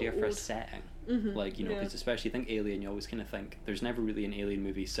 interesting like a idea little for a old- setting. Mhm, Like, you know, yeah. because especially I think Alien, you always kind of think there's never really an Alien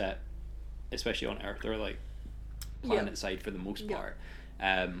movie set, especially on Earth or like planet side for the most Yeah.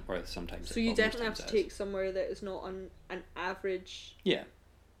 part, or sometimes. So you most definitely have times to it is. take somewhere that is not on an average Yeah,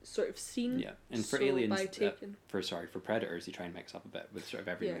 sort of scene. yeah, and for So Aliens, by taking for Predators, you try and mix up a bit with sort of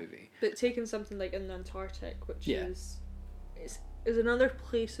every Yeah. movie. but taking something like in the Antarctic, which Yeah. is another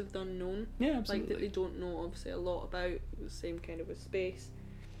place of the unknown. Yeah, Like absolutely. that they don't know obviously a lot about. The same kind of with space.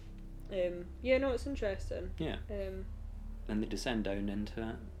 It's interesting. Yeah, and they descend down into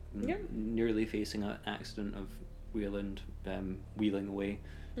it, Yeah. nearly facing an accident of Wayland wheeling away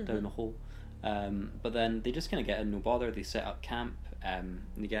Mm-hmm. down a hole. But then they just kind of get in, no bother. They set up camp, and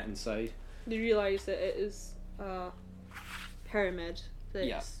they get inside. They realise that it is a pyramid that's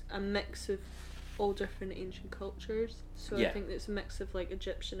Yeah. a mix of all different ancient cultures. So Yeah. I think it's a mix of like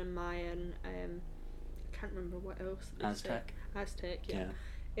Egyptian and Mayan. I can't remember what else. they said. Aztec, yeah.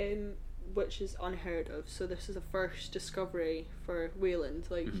 Which is unheard of. So this is a first discovery for Wayland.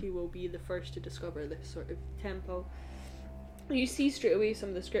 Like Mhm. he will be the first to discover this sort of temple. You see straight away some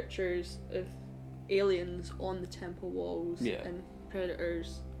of the scriptures of aliens on the temple walls Yeah. and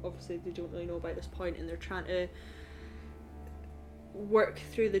predators. Obviously, they don't really know by this point, and they're trying to work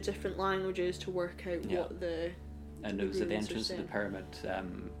through the different languages to work out Yeah. what the And it was at the ruins are entrance of the saying. pyramid,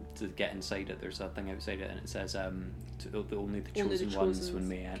 to get inside it. There's a thing outside it, and it says, only the only chosen the ones chosen when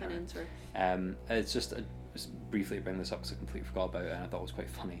may can enter. enter. It's just briefly bring this up because I completely forgot about it, and I thought it was quite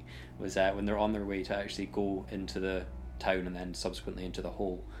funny. Was when they're on their way to actually go into the town and then subsequently into the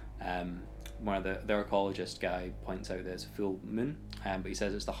hole. One of the archaeologist guy points out that it's a full moon, but he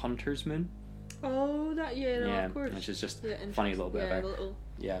says it's the hunter's moon. Oh, that of course. Which is just Yeah, funny little bit yeah, about. a little.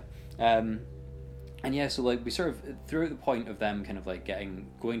 Yeah. And yeah, so like we sort of throughout the point of them kind of like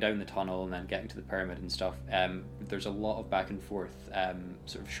going down the tunnel and then getting to the pyramid and stuff, there's a lot of back and forth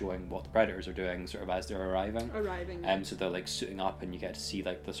sort of showing what the predators are doing sort of as they're arriving. So they're like suiting up, and you get to see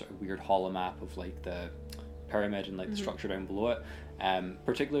like the sort of weird holomap of like the pyramid and like the structure down below it.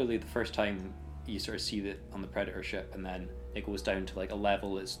 Particularly the first time you sort of see that on the Predator ship, and then it goes down to like a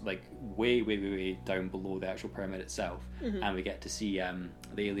level that's like way down below the actual pyramid itself, and we get to see the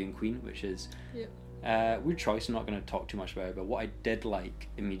alien queen, which is weird choice. I'm not going to talk too much about it, but what I did like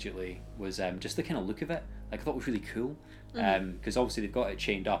immediately was just the kind of look of it. Like I thought it was really cool, because obviously they've got it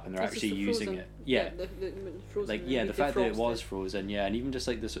chained up and they're It's just actually the using frozen- it. Yeah, the frozen. like the fact that it was frozen, and even just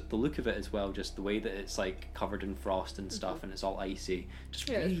like the look of it as well, just the way that it's like covered in frost and stuff, and it's all icy, just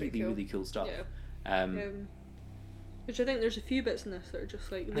Yeah, it's pretty cool. really cool stuff. Yeah. Which I think there's a few bits in this that are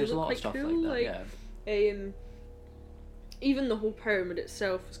just like they There's a look lot quite of stuff cool. like that. Even the whole pyramid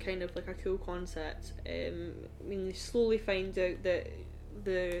itself is kind of like a cool concept. I mean, they slowly find out that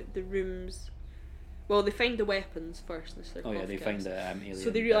the rooms. Well, they find the weapons first. In the Oh yeah, they find the alien. So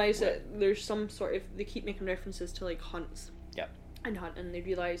they realise that there's some sort of. They keep making references to like hunts. Yeah. And hunting. They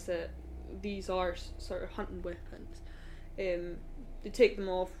realise that these are sort of hunting weapons. They take them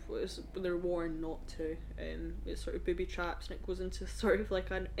off. They're warned not to. It's sort of booby traps, and it goes into sort of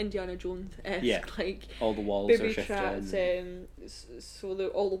like an Indiana Jones-esque like all the walls are booby shifting. traps. So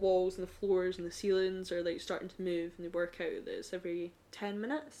all the walls and the floors and the ceilings are like starting to move, and they work out that it's every 10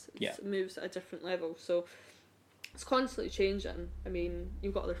 minutes. It moves at a different level, so it's constantly changing. I mean,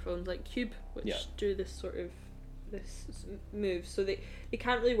 you've got other films like Cube, which do this sort of move, so they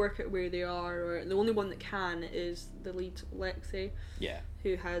can't really work out where they are, or the only one that can is the lead Lexi,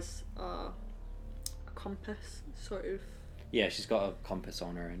 who has a compass sort of. Yeah, she's got a compass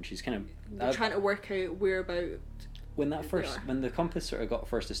on her, and she's kind of They're trying to work out where about. When the compass sort of got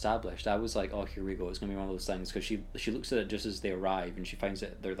first established, I was like, oh, here we go, it's gonna be one of those things, because she looks at it just as they arrive, and she finds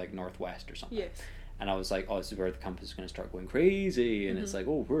that they're like northwest or something. Yes. And I was like, oh, this is where the compass is going to start going crazy. And it's like,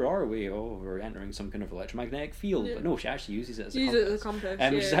 oh, where are we? Oh, we're entering some kind of electromagnetic field. Yeah. But no, she actually uses it as a Use compass. it as a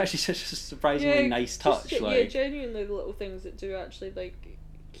compass, Which is actually such a surprisingly nice touch. Yeah, genuinely the little things that do actually like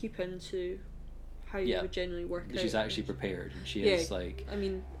keep into how you would genuinely work out. She's actually prepared. And she is like... I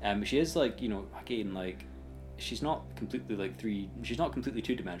mean... she is like, you know, again, like... She's not completely she's not completely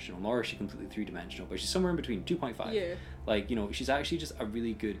two-dimensional, nor is she completely three-dimensional, but she's somewhere in between, 2.5. Yeah. Like, you know, she's actually just a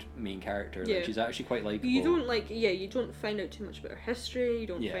really good main character. Like, she's actually quite likeable. You don't find out too much about her history, you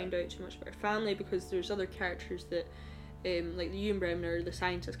don't find out too much about her family, because there's other characters that, like the Ewan Bremner, the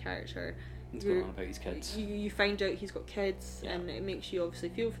scientist character, He's going on about his kids. You find out he's got kids, and it makes you obviously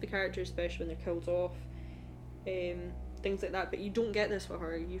feel for the characters, especially when they're killed off. things like that. But you don't get this with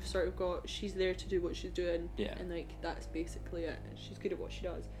her. You've sort of got, she's there to do what she's doing, Yeah. and like that's basically it. And she's good at what she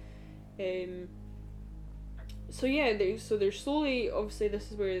does. So yeah, they're slowly, obviously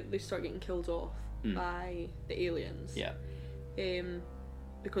this is where they start getting killed off by the aliens. Yeah.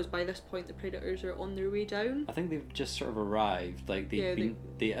 Because by this point the predators are on their way down. I think they've just sort of arrived. Like they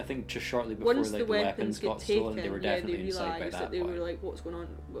I think just shortly before once like the weapons got taken, stolen, they were definitely they inside by realised that they point. were like, what's going on?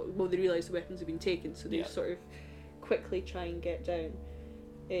 Well, they realised the weapons have been taken, so they sort of quickly try and get down.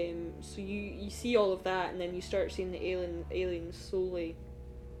 So you see all of that, and then you start seeing the aliens slowly.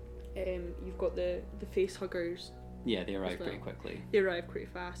 You've got the face huggers. Yeah, they arrive pretty quickly. They arrive pretty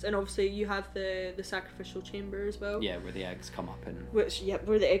fast, and obviously you have the sacrificial chamber as well. Yeah, where the eggs come up in. Where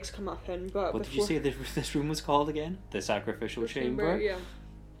the eggs come up in. But what did you say this room was called again? The sacrificial chamber. Yeah.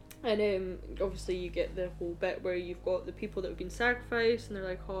 And obviously you get the whole bit where you've got the people that have been sacrificed, and they're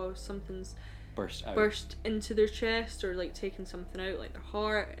like, oh, something's burst into their chest, or like taking something out, like their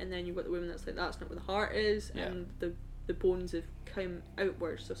heart, and then you've got the woman that's like, that's not where the heart is, and the bones have come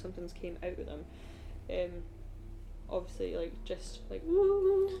outwards, so something's came out of them. Obviously, like just like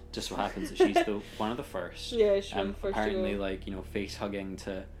woo. Just so happens that she's one of the first. Yeah, she's one of the first. Apparently, like face hugging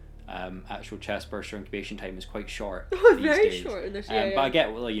to actual chest burster incubation time is quite short. Oh, these very days. short in this. But I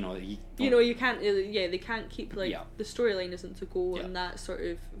get, well, you can't. They can't keep like the storyline isn't to go and that sort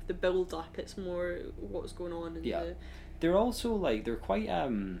of the build up. It's more what's going on. And they're also like they're quite I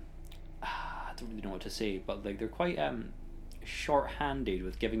don't really know what to say, but like they're quite short-handed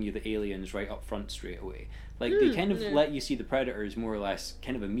with giving you the aliens right up front straight away. Like they kind of let you see the predators more or less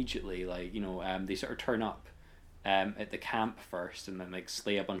kind of immediately. Like they sort of turn up at the camp first, and then like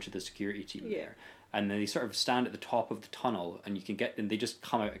slay a bunch of the security team there, and then they sort of stand at the top of the tunnel, and you can get, and they just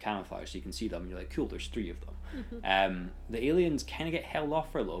come out of camouflage so you can see them, and you're like, cool, there's 3 of them. The aliens kind of get held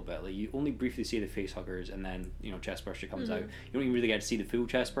off for a little bit. Like you only briefly see the face huggers, and then chest burster comes out. You don't even really get to see the full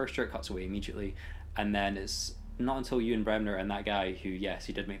chest burster. It cuts away immediately, and then it's not until Ewan Bremner and that guy who, yes,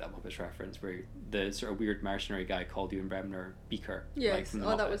 he did make that Muppets reference, where the sort of weird mercenary guy called Ewan Bremner Beaker. Yes, like, from the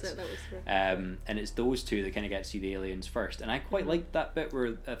Muppets. that was it. That was it. And it's those two that kind of get to see the aliens first, and I quite liked that bit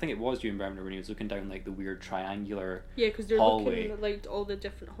where I think it was Ewan Bremner when he was looking down like the weird triangular because they're hallway. looking at like all the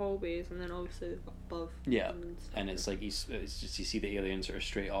different hallways, and then obviously above. And it's like it's just you see the aliens sort of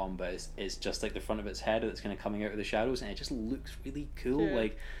straight on, but it's just like the front of its head that's kind of coming out of the shadows, and it just looks really cool.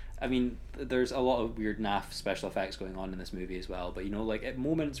 Like, I mean, there's a lot of weird naff special effects going on in this movie as well, but like at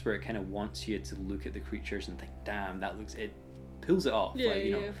moments where it kind of wants you to look at the creatures and think, damn, that looks, it pulls it off.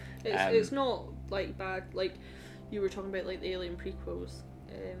 It's not like bad, like you were talking about like the Alien prequels,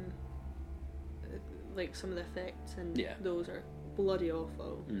 like some of the effects and those are bloody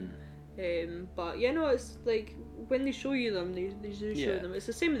awful. But it's like when they show you them, they do show them. It's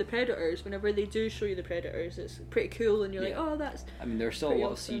the same with the Predators. Whenever they do show you the Predators, it's pretty cool, and you're like, oh, that's. I mean, there's still a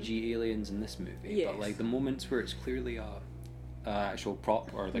lot of CG aliens in this movie, but like the moments where it's clearly a actual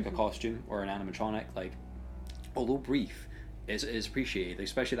prop or like a costume or an animatronic, like although brief, is appreciated,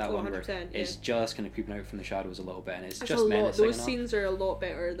 especially that one where it's just kind of creeping out from the shadows a little bit, and it's just menacing those enough. Scenes are a lot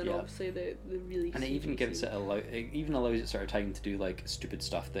better than obviously the really. And it even gives it it even allows it sort of time to do like stupid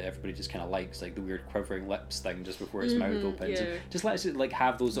stuff that everybody just kind of likes, like the weird quivering lips thing just before his mouth opens. And just lets it like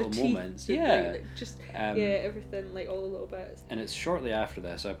have those little moments. Everything, like all the little bits. And it's shortly after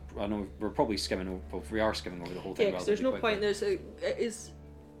this. I know we are skimming over the whole thing. Yeah, because there's no point. It is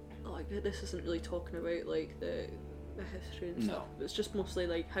like this isn't really talking about like the history and stuff. It's just mostly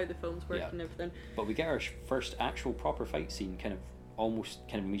like how the films work and everything. But we get our first actual proper fight scene almost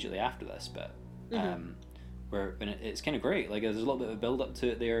immediately after this bit, where it's kind of great. Like there's a little bit of a build up to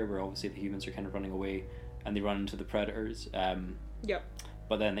it there, where obviously the humans are kind of running away and they run into the predators.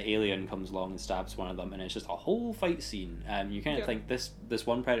 But then the alien comes along and stabs one of them, and it's just a whole fight scene. You kind of think this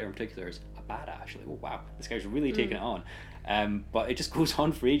one predator in particular is a badass. Like, oh wow, this guy's really taking it on. But it just goes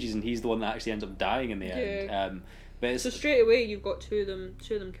on for ages, and he's the one that actually ends up dying in the end. But so straight away you've got two of them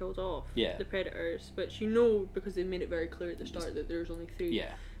killed off. The predators, but because they made it very clear at the start that there's only 3.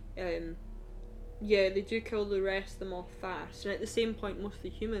 They do kill the rest of them off fast, and at the same point most of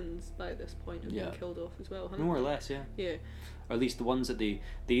the humans by this point have been killed off as well, haven't more they? or less, or at least the ones that they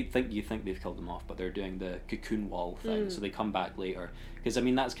think they've killed them off, but they're doing the cocoon wall thing, so they come back later. Because I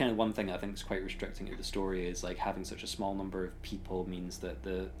mean, that's kind of one thing I think is quite restricting to the story, is like having such a small number of people means that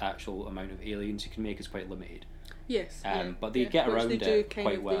the actual amount of aliens you can make is quite limited. Yes. But they get around it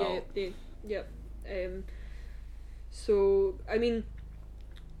quite well. So I mean,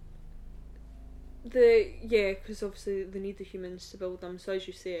 because obviously they need the humans to build them. So as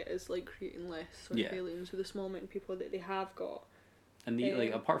you say, it is like creating less sort of aliens with the small amount of people that they have got. And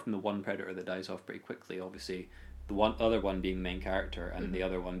apart from the one predator that dies off pretty quickly, obviously the other one being the main character, and the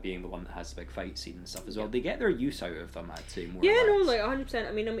other one being the one that has the big fight scene and stuff as well. They get their use out of them, I'd say, more. Yeah, or no, less. like 100%.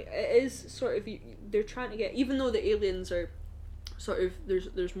 I mean, it is sort of, they're trying to get, even though the aliens are sort of,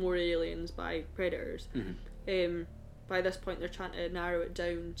 there's more aliens by predators. By this point, they're trying to narrow it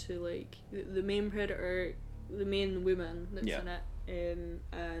down to like the main predator, the main woman that's in it,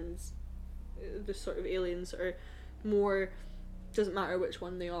 and the sort of aliens are more. Doesn't matter which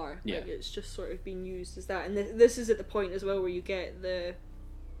one they are. Yeah. Like, it's just sort of being used as that, and this is at the point as well where you get the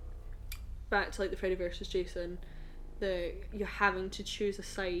back to like the Freddy versus Jason, you're having to choose a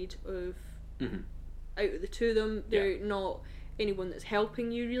side of out of the two of them. They're not anyone that's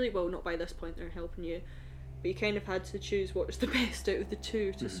helping you really. Well, not by this point they're helping you, but you kind of had to choose what was the best out of the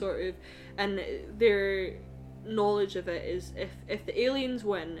two to sort of, and their knowledge of it is if the aliens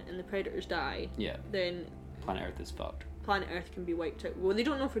win and the predators die, then planet Earth is fucked. Planet Earth can be wiped out. Well, they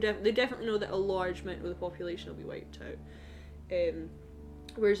don't know for they definitely know that a large amount of the population will be wiped out.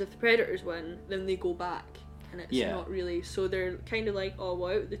 Whereas if the predators win, then they go back, and it's not really. So they're kind of like, oh,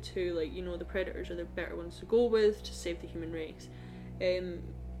 well, out of the two, like, you know, the predators are the better ones to go with to save the human race.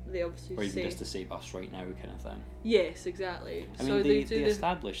 They obviously or even say, just to save us right now, kind of thing. Yes, exactly. I mean, they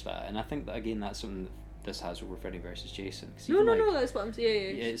establish that, and I think that again, that's something that this has over Freddy versus Jason. No, that's what I'm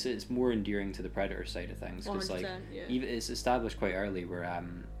saying. Yeah. It's more endearing to the predator side of things because like even it's established quite early where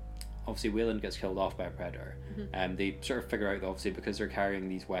obviously Wayland gets killed off by a predator, and they sort of figure out that obviously because they're carrying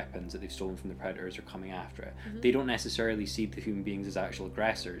these weapons that they've stolen from the predators are coming after it. They don't necessarily see the human beings as actual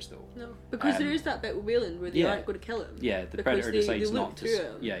aggressors though. No, because there is that bit with Wayland where they aren't going to kill him. Yeah, the predator decides not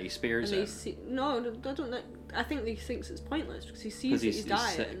to. He spares him. I don't. I think he thinks it's pointless because he sees that he's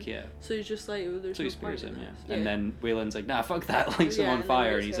dying. Sick, So he's just like, there's so no he spares point him, in this. And then Wayland's like, nah, fuck that, lights him on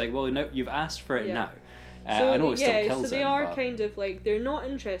fire, and he's like, well, no, you've asked for it now. So, I know it still kills him. So they are kind of like, they're not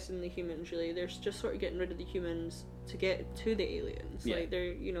interested in the humans really. They're just sort of getting rid of the humans to get to the aliens. Like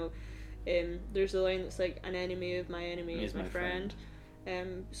they're, you know, there's a line that's like, an enemy of my enemy is my friend.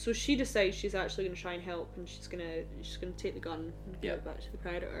 So she decides she's actually going to try and help, and she's gonna take the gun and give it back to the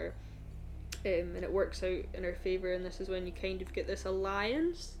predator. And it works out in her favour, and this is when you kind of get this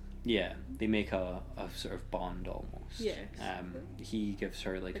alliance. Yeah, they make a sort of bond almost. Yes. He gives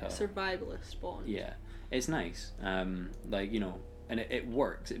her like a survivalist bond. Yeah, it's nice. Like, you know, and it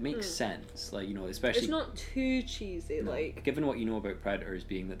works. It makes sense. Like, you know, especially it's not too cheesy. No, like, given what you know about predators,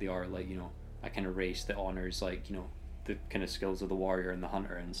 being that they are like, you know, a kind of race that honors like, you know, the kind of skills of the warrior and the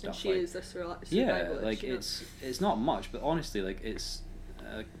hunter and stuff. And she is a survivalist. Yeah, like it's not much, but honestly, like it's.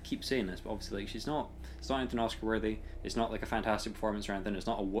 I keep saying this, but obviously, like it's not anything Oscar worthy. It's not like a fantastic performance or anything. It's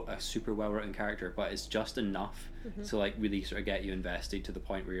not a super well written character, but it's just enough to like really sort of get you invested to the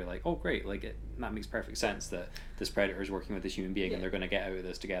point where you're like, oh great, like that makes perfect sense that this predator is working with this human being and they're going to get out of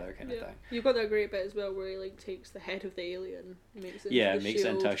this together, kind of thing. You've got that great bit as well where he like takes the head of the alien, makes it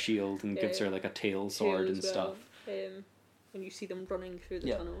into a shield and gives her like a tail sword and stuff. And you see them running through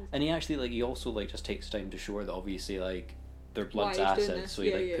the tunnels. And he also like just takes time to show that obviously like their blood's acid, so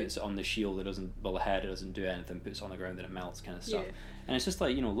he puts it on the shield. It doesn't, the head, it doesn't do anything. Puts it on the ground and it melts, kind of stuff. And it's just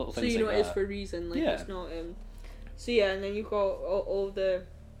like, you know, little things. So you like know that. it's for a reason. Like it's not. So yeah, and then you've got all the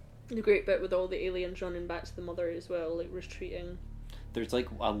great bit with all the aliens running back to the mother as well, like retreating. There's like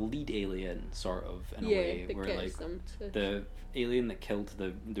a lead alien sort of in a way that where gets like them to... the alien that killed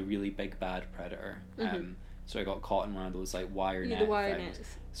the really big bad predator. So I got caught in one of those like wire net things.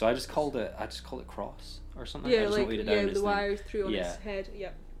 Nets. So I just called it Cross or something. Yeah, I just like noted it down the wire through on his head.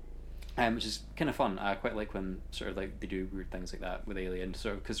 Yeah. Which is kind of fun. I quite like when sort of like they do weird things like that with Alien,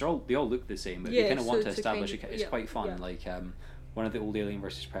 so because they all look the same, but they kind of want to establish it's quite fun. Yeah. Like one of the old Alien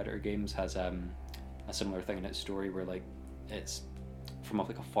versus Predator games has a similar thing in its story where like it's from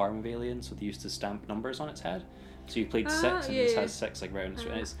like a farm of aliens, so they used to stamp numbers on its head. So you played 6 and it has 6 like rounds,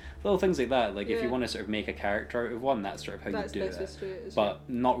 and it's little things like that. Like if you want to sort of make a character out of one, that's sort of how you do it. But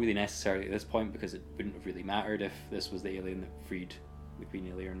not really necessarily at this point, because it wouldn't have really mattered if this was the alien that freed the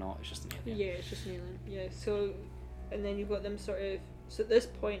Queen Ailey or not. It's just an alien. Yeah, it's just an alien. Yeah. So, and then you've got them sort of. So at this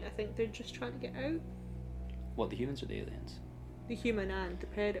point, I think they're just trying to get out. What, the humans or the aliens? The human and the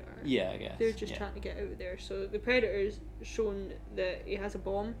predator. Yeah, I guess. They're just trying to get out of there. So the predator's shown that he has a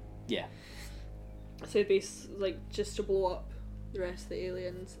bomb. Yeah. So basically, like, just to blow up the rest of the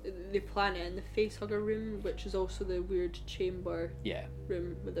aliens. They plan it in the facehugger room, which is also the weird chamber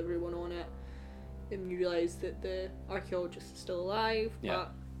room with everyone on it. And you realise that the archaeologist is still alive,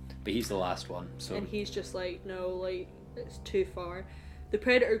 but he's the last one. So and he's just like, no, like, it's too far. The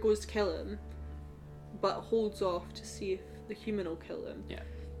predator goes to kill him, but holds off to see if the human will kill him. Yeah.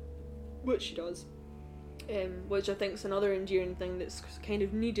 Which she does. Which I think is another endearing thing that's kind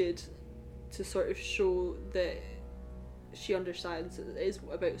of needed to sort of show that she understands it is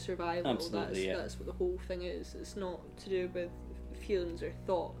about survival. Absolutely, That's what the whole thing is. It's not to do with feelings or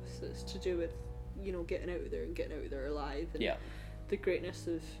thoughts. It's to do with, you know, getting out there and getting out there alive, and the greatness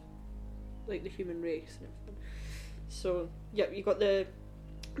of like the human race and everything. So you got the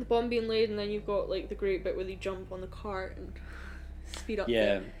bomb being laid, and then you've got like the great bit where they jump on the cart and speed up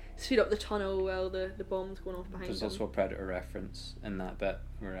the tunnel while the bomb's going off behind them. There's also a Predator reference in that bit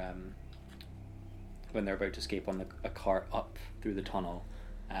where when they're about to escape on a cart up through the tunnel,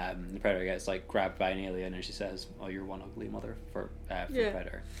 the Predator gets like grabbed by an alien, and she says, "Oh, you're one ugly mother" for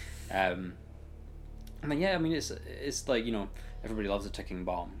Predator. I mean, it's like, you know, everybody loves a ticking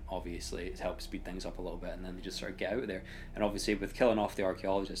bomb. Obviously, it helps speed things up a little bit, and then they just sort of get out there. And obviously, with killing off the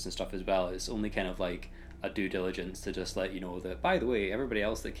archaeologists and stuff as well, it's only kind of like a due diligence to just let you know that, by the way, everybody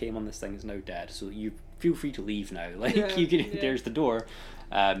else that came on this thing is now dead, so you feel free to leave now. Like you can, there's the door,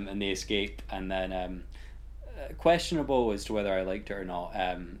 and they escape, and then questionable as to whether I liked it or not.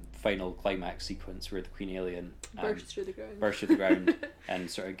 Final climax sequence where the Queen Alien bursts through the ground and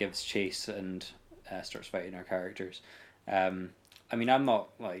sort of gives chase and starts fighting our characters. I mean, I'm not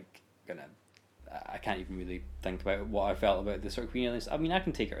like I can't even really think about what I felt about the sort of Queen Aliens. I mean, I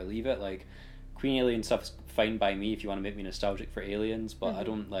can take it or leave it. Like, Queen Alien stuff's fine by me if you want to make me nostalgic for aliens, but I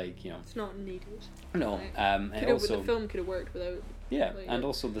don't like, you know. It's not needed. No. Also, the film could have worked without. Yeah, like, and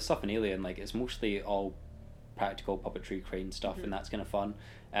also the stuff in Alien, like, it's mostly all practical puppetry, crane stuff, and that's kind of fun.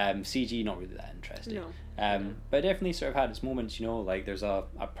 CG not really that interesting. No. But it definitely sort of had its moments, you know, like there's a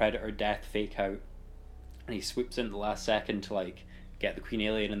Predator death fake out, and he swoops in at the last second to like get the Queen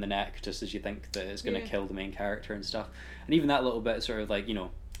Alien in the neck just as you think that it's going to kill the main character and stuff. And even that little bit sort of like, you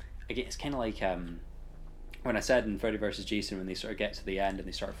know, again, it's kind of like when I said in Freddy vs. Jason, when they sort of get to the end and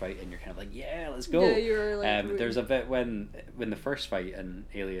they start fighting, you're kind of like, yeah, let's go. Yeah, you're like, there's a bit when the first fight in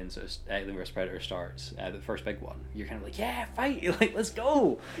Alien vs. Predator starts, the first big one, you're kind of like, yeah, fight, like, let's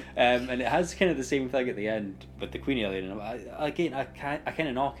go. And it has kind of the same thing at the end with the Queen Alien. And I kind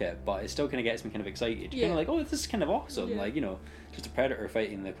of knock it, but it still kind of gets me kind of excited. You're kind of like, oh, this is kind of awesome. Like, you know, just a Predator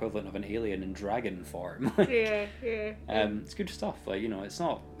fighting the equivalent of an alien in dragon form. Like, it's good stuff. Like, you know, it's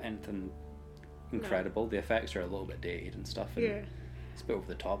not anything incredible. The effects are a little bit dated and stuff, and it's a bit over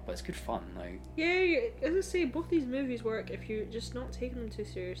the top, but it's good fun. Like, as I say, both these movies work if you're just not taking them too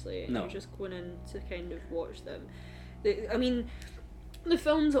seriously and you're just going in to kind of watch them. I mean, the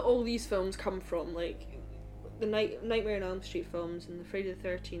films that all these films come from, like the Nightmare on Elm Street films and the Friday the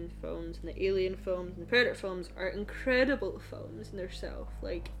 13th films and the Alien films and the Predator films, are incredible films in themselves.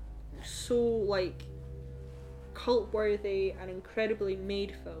 Like, so like cult worthy and incredibly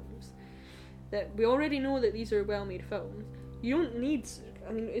made films. That we already know that these are well-made films. You don't need.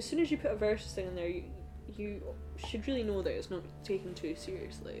 I mean, as soon as you put a versus thing in there, you should really know that it's not taken too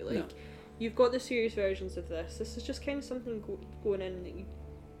seriously. Like, you've got the serious versions of this. This is just kind of something going in that you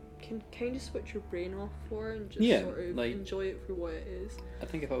can kind of switch your brain off for and just sort of like, enjoy it for what it is. I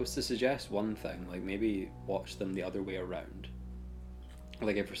think if I was to suggest one thing, like maybe watch them the other way around.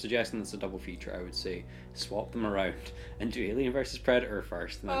 Like, if we're suggesting this a double feature, I would say swap them around and do Alien vs. Predator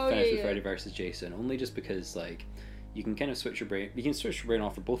first, and then finish with Freddy vs. Jason. Only just because, like, you can kind of switch your brain. You can switch your brain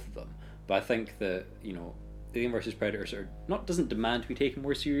off for both of them. But I think that, you know, Alien vs. Predator sort of doesn't demand to be taken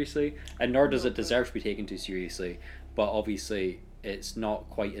more seriously, and nor does it deserve to be taken too seriously. But obviously, it's not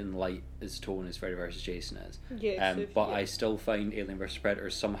quite in light as tone as Freddy vs. Jason is. I still find Alien vs. Predator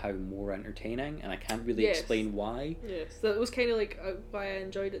somehow more entertaining, and I can't really explain why. Yes, that was kind of like why I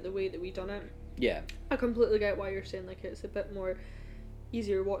enjoyed it the way that we done it. Yeah. I completely get why you're saying like it's a bit more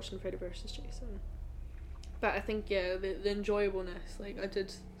easier watching Freddy vs. Jason. But I think the enjoyableness, like I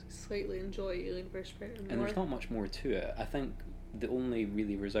did slightly enjoy Alien vs. Predator more. And there's not much more to it. I think the only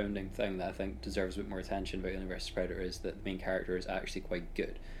really resounding thing that I think deserves a bit more attention about Alien vs. Predator is that the main character is actually quite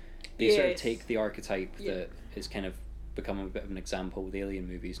good. They sort of take the archetype that is kind of become a bit of an example with Alien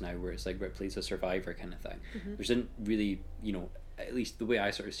movies now, where it's like Ripley's a survivor kind of thing. Which didn't really, you know, at least the way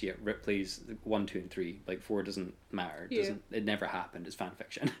I sort of see it, Ripley's 1, 2 and 3, like 4 doesn't matter. It never happened. It's fan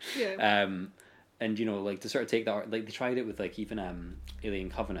fiction. And you know, like to sort of take that, like they tried it with like even Alien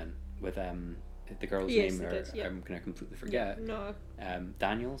Covenant with the girl's name I'm gonna completely forget.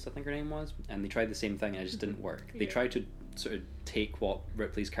 Daniels, I think her name was, and they tried the same thing and it just didn't work. They tried to sort of take what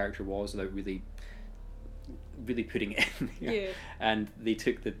Ripley's character was without really putting it in. And they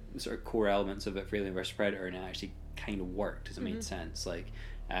took the sort of core elements of it for Alien vs. Predator, and it actually kind of worked as it made sense. Like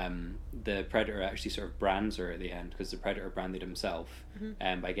the Predator actually sort of brands her at the end, because the Predator branded himself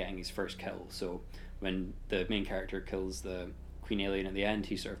by getting his first kill. So when the main character kills the Queen Alien at the end,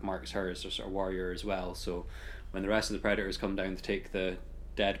 he sort of marks her as a sort of warrior as well. So when the rest of the Predators come down to take the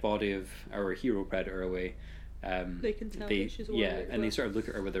dead body of our hero Predator away, They can tell that she's a warrior. and they sort of look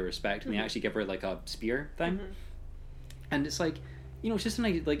at her with a respect, and they actually give her like a spear thing, and it's like, it's just a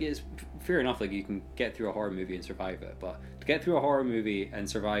nice, like, it's fair enough, like, you can get through a horror movie and survive it, but to get through a horror movie and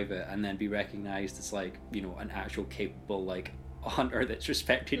survive it and then be recognised as, like, an actual capable, like, hunter that's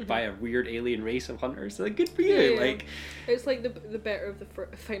respected by a weird alien race of hunters, like, good for you. Like, it's like the better of the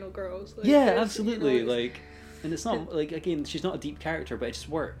final girls. Like, absolutely. Like, and it's not, like, again, she's not a deep character, but it just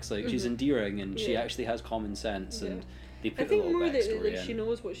works. Like, she's endearing, and she actually has common sense, and they put a little backstory in. She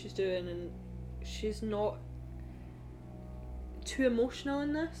knows what she's doing, and she's not too emotional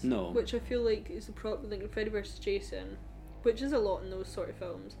in this. No. Which I feel like is the problem. Like in Freddy vs. Jason, which is a lot in those sort of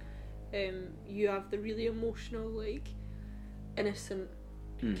films, you have the really emotional, like, innocent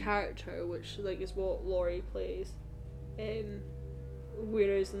character, which, like, is what Laurie plays.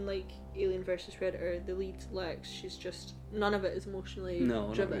 Whereas in, like, Alien vs. Predator, the lead, Lex, she's just, none of it is emotionally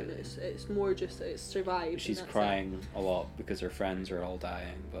driven. Really. It's more just that it's survived. She's crying a lot because her friends are all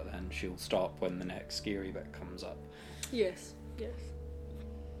dying, but then she'll stop when the next scary bit comes up. Yes.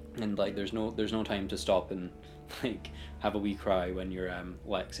 And, like, there's no time to stop and, like, have a wee cry when you're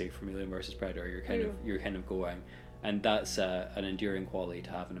Lexi from Alien vs. Predator. You're kind of going, and that's an enduring quality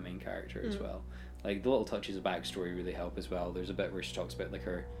to have in a main character as well. Like, the little touches of backstory really help as well. There's a bit where she talks about, like,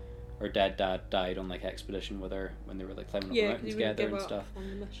 her dead dad died on, like, expedition with her when they were, like, climbing up the mountain together and stuff.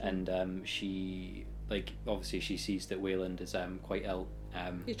 And she, like, obviously she sees that Wayland is quite ill.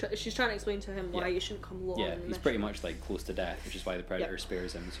 She's trying to explain to him why you shouldn't come along. Yeah, he's pretty much, like, close to death, which is why the Predator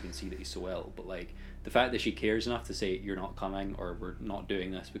spares him, so you can see that he's so ill. But, like, the fact that she cares enough to say, you're not coming, or we're not doing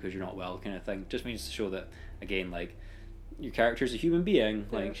this because you're not well, kind of thing, just means to show that, again, like, your character's a human being,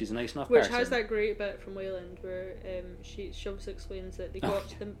 like, she's a nice enough person. Which has that great bit from Wayland where she obviously explains that they got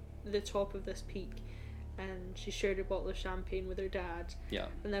to the top of this peak and she shared a bottle of champagne with her dad. Yeah.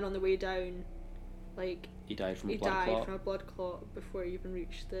 And then on the way down, like, he died from a blood clot before he even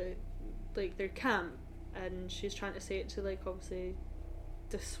reached their camp, and she's trying to say it to, like, obviously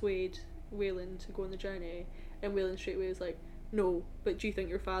dissuade Wayland to go on the journey, and Wayland straight away is like, no, but do you think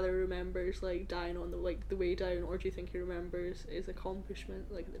your father remembers, like, dying on the way down, or do you think he remembers his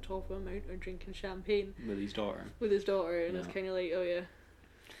accomplishment, like, at the top of a mountain drinking champagne with his daughter, and it's kind of like, oh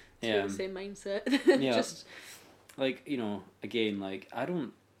yeah, the same mindset. Just like, again, like,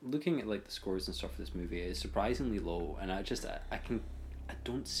 looking at, like, the scores and stuff for this movie is surprisingly low, and I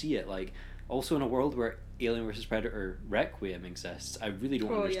don't see it. Like, also in a world where Alien vs. Predator Requiem exists, I really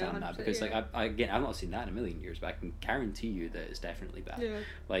don't understand that, because like, I've not seen that in a million years, but I can guarantee you that it's definitely bad.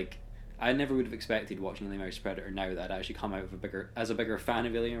 Like, I never would have expected watching Alien vs. Predator now that I'd actually come out of a bigger fan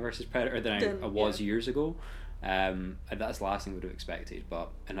of Alien vs. Predator than I was years ago. And that's the last thing I would have expected, but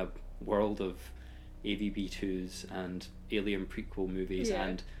in a world of AVP2s and Alien prequel movies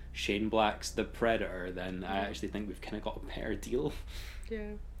and Shane Black's The Predator, then I actually think we've kind of got a better deal.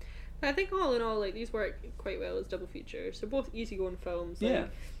 Yeah. I think all in all, like, these work quite well as double features. They're both easygoing films.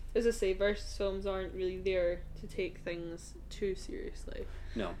 Like, as I say, versus films aren't really there to take things too seriously.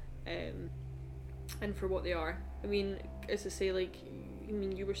 No. And for what they are. I mean, as I say, like,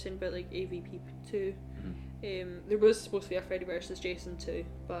 you were saying about, like, AVP2. There was supposed to be a Freddy vs. Jason 2,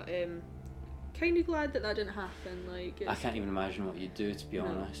 but kind of glad that didn't happen. Like, I can't even imagine what you'd do, to be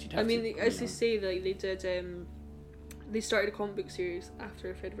honest. You'd have as they say, like, they did. They started a comic book series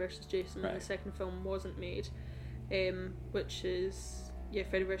after Freddy vs. Jason, and the second film wasn't made, which is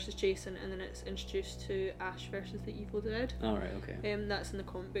Freddy vs. Jason, and then it's introduced to Ash vs. the Evil Dead. Oh, right, okay. That's in the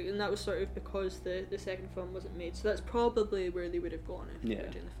comic book, and that was sort of because the second film wasn't made, so that's probably where they would have gone if they were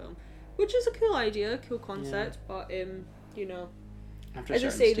doing the film, which is a cool idea, cool concept, but as I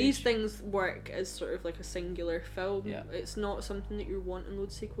say, these things work as sort of like a singular film. It's not something that you're wanting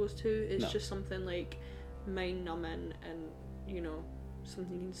loads of sequels to. It's just something like mind numbing and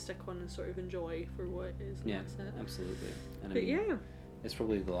something you can stick on and sort of enjoy for what it is. That's it. Absolutely. And but it's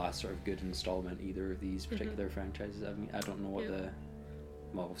probably the last sort of good installment either of these particular franchises. I mean, I don't know what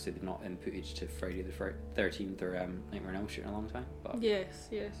well, obviously they've not inputted to Friday the 13th or Nightmare on Elm Street in a long time, but yes.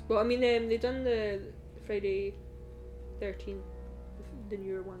 Well, I mean, they've done the Friday 13th, the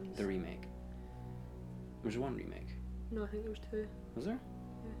newer ones. The remake. Was there one remake? No, I think there was two. Was there?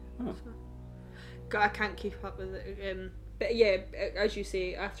 Yeah. Oh. So. I can't keep up with it. But yeah, as you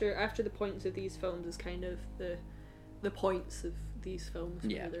say, after the points of these films is kind of the points of these films.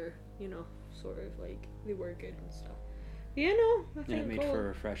 Yeah. Where they're, sort of like, they were good and stuff. But yeah, no, I think it made for a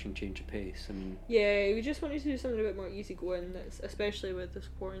refreshing change of pace. I mean, yeah, we just wanted to do something a bit more easygoing. That's especially with this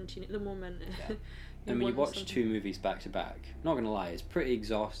quarantine at the moment. Yeah. And when you watch two movies back to back, not gonna lie, it's pretty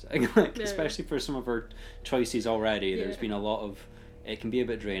exhausting. Like, especially for some of our choices already. There's been a lot of it can be a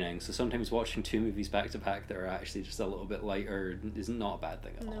bit draining. So sometimes watching 2 movies back to back that are actually just a little bit lighter is not a bad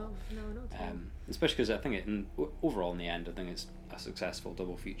thing at all. No, not at all. Especially because I think overall in the end, I think it's a successful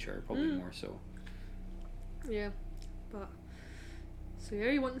double feature, probably more so. Yeah, but so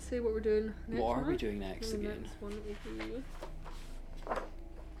yeah, you want to say what we're doing next? What are we doing next again? Next one will be...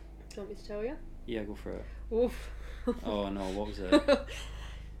 Do you want me to tell you? Yeah, go for it. Oof. Oh no, what was it?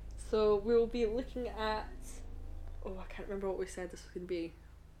 So we'll be looking at... Oh, I can't remember what we said this was going to be.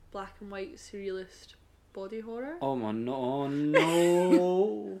 Black and white surrealist body horror? Oh my no.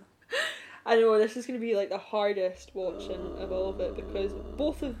 I know, this is going to be like the hardest watching of all of it, because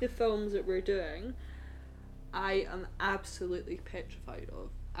both of the films that we're doing, I am absolutely petrified of.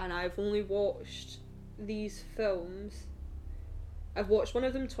 And I've only watched these films... I've watched one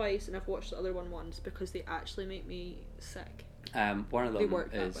of them twice and I've watched the other one once because they actually make me sick. One of They them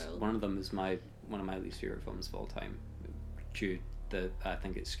work that is well. one of them is one of my least favorite films of all time. I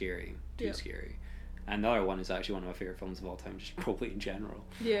think it's scary, too scary. And the other one is actually one of my favorite films of all time, just probably in general.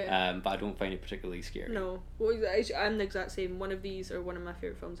 Yeah. But I don't find it particularly scary. No. Well, I'm the exact same. One of these are one of my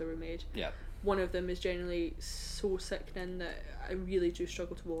favourite films ever made. Yeah. One of them is generally so sickening that I really do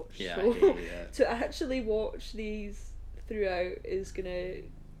struggle to watch. Yeah. So, I hear you, yeah. to actually watch these throughout it's gonna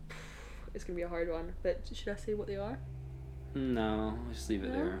be a hard one. But should I say what they are? No, just leave it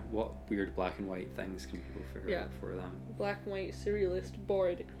No? there. What weird black and white things can people figure out for them? Black and white surrealist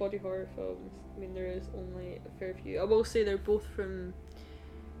body horror films. I mean, there is only a fair few. I will say they're both from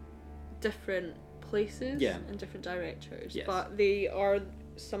different places and different directors, but they are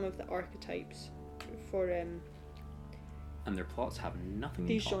some of the archetypes for and their plots have nothing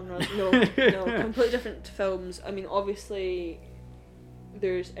these in common. genres. No, completely different films. I mean, obviously,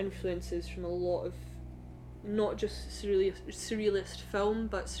 there's influences from a lot of not just surrealist film,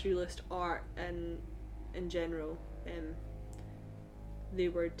 but surrealist art in general. They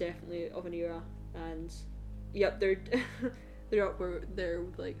were definitely of an era, and yep, they're they're up where they're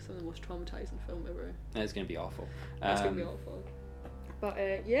like some of the most traumatizing film ever. It's gonna be awful. It's gonna be awful.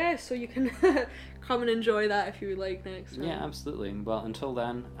 But yeah, so you can come and enjoy that if you would like next time. Yeah, absolutely. Well, until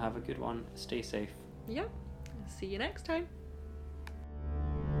then, have a good one. Stay safe. Yep. See you next time.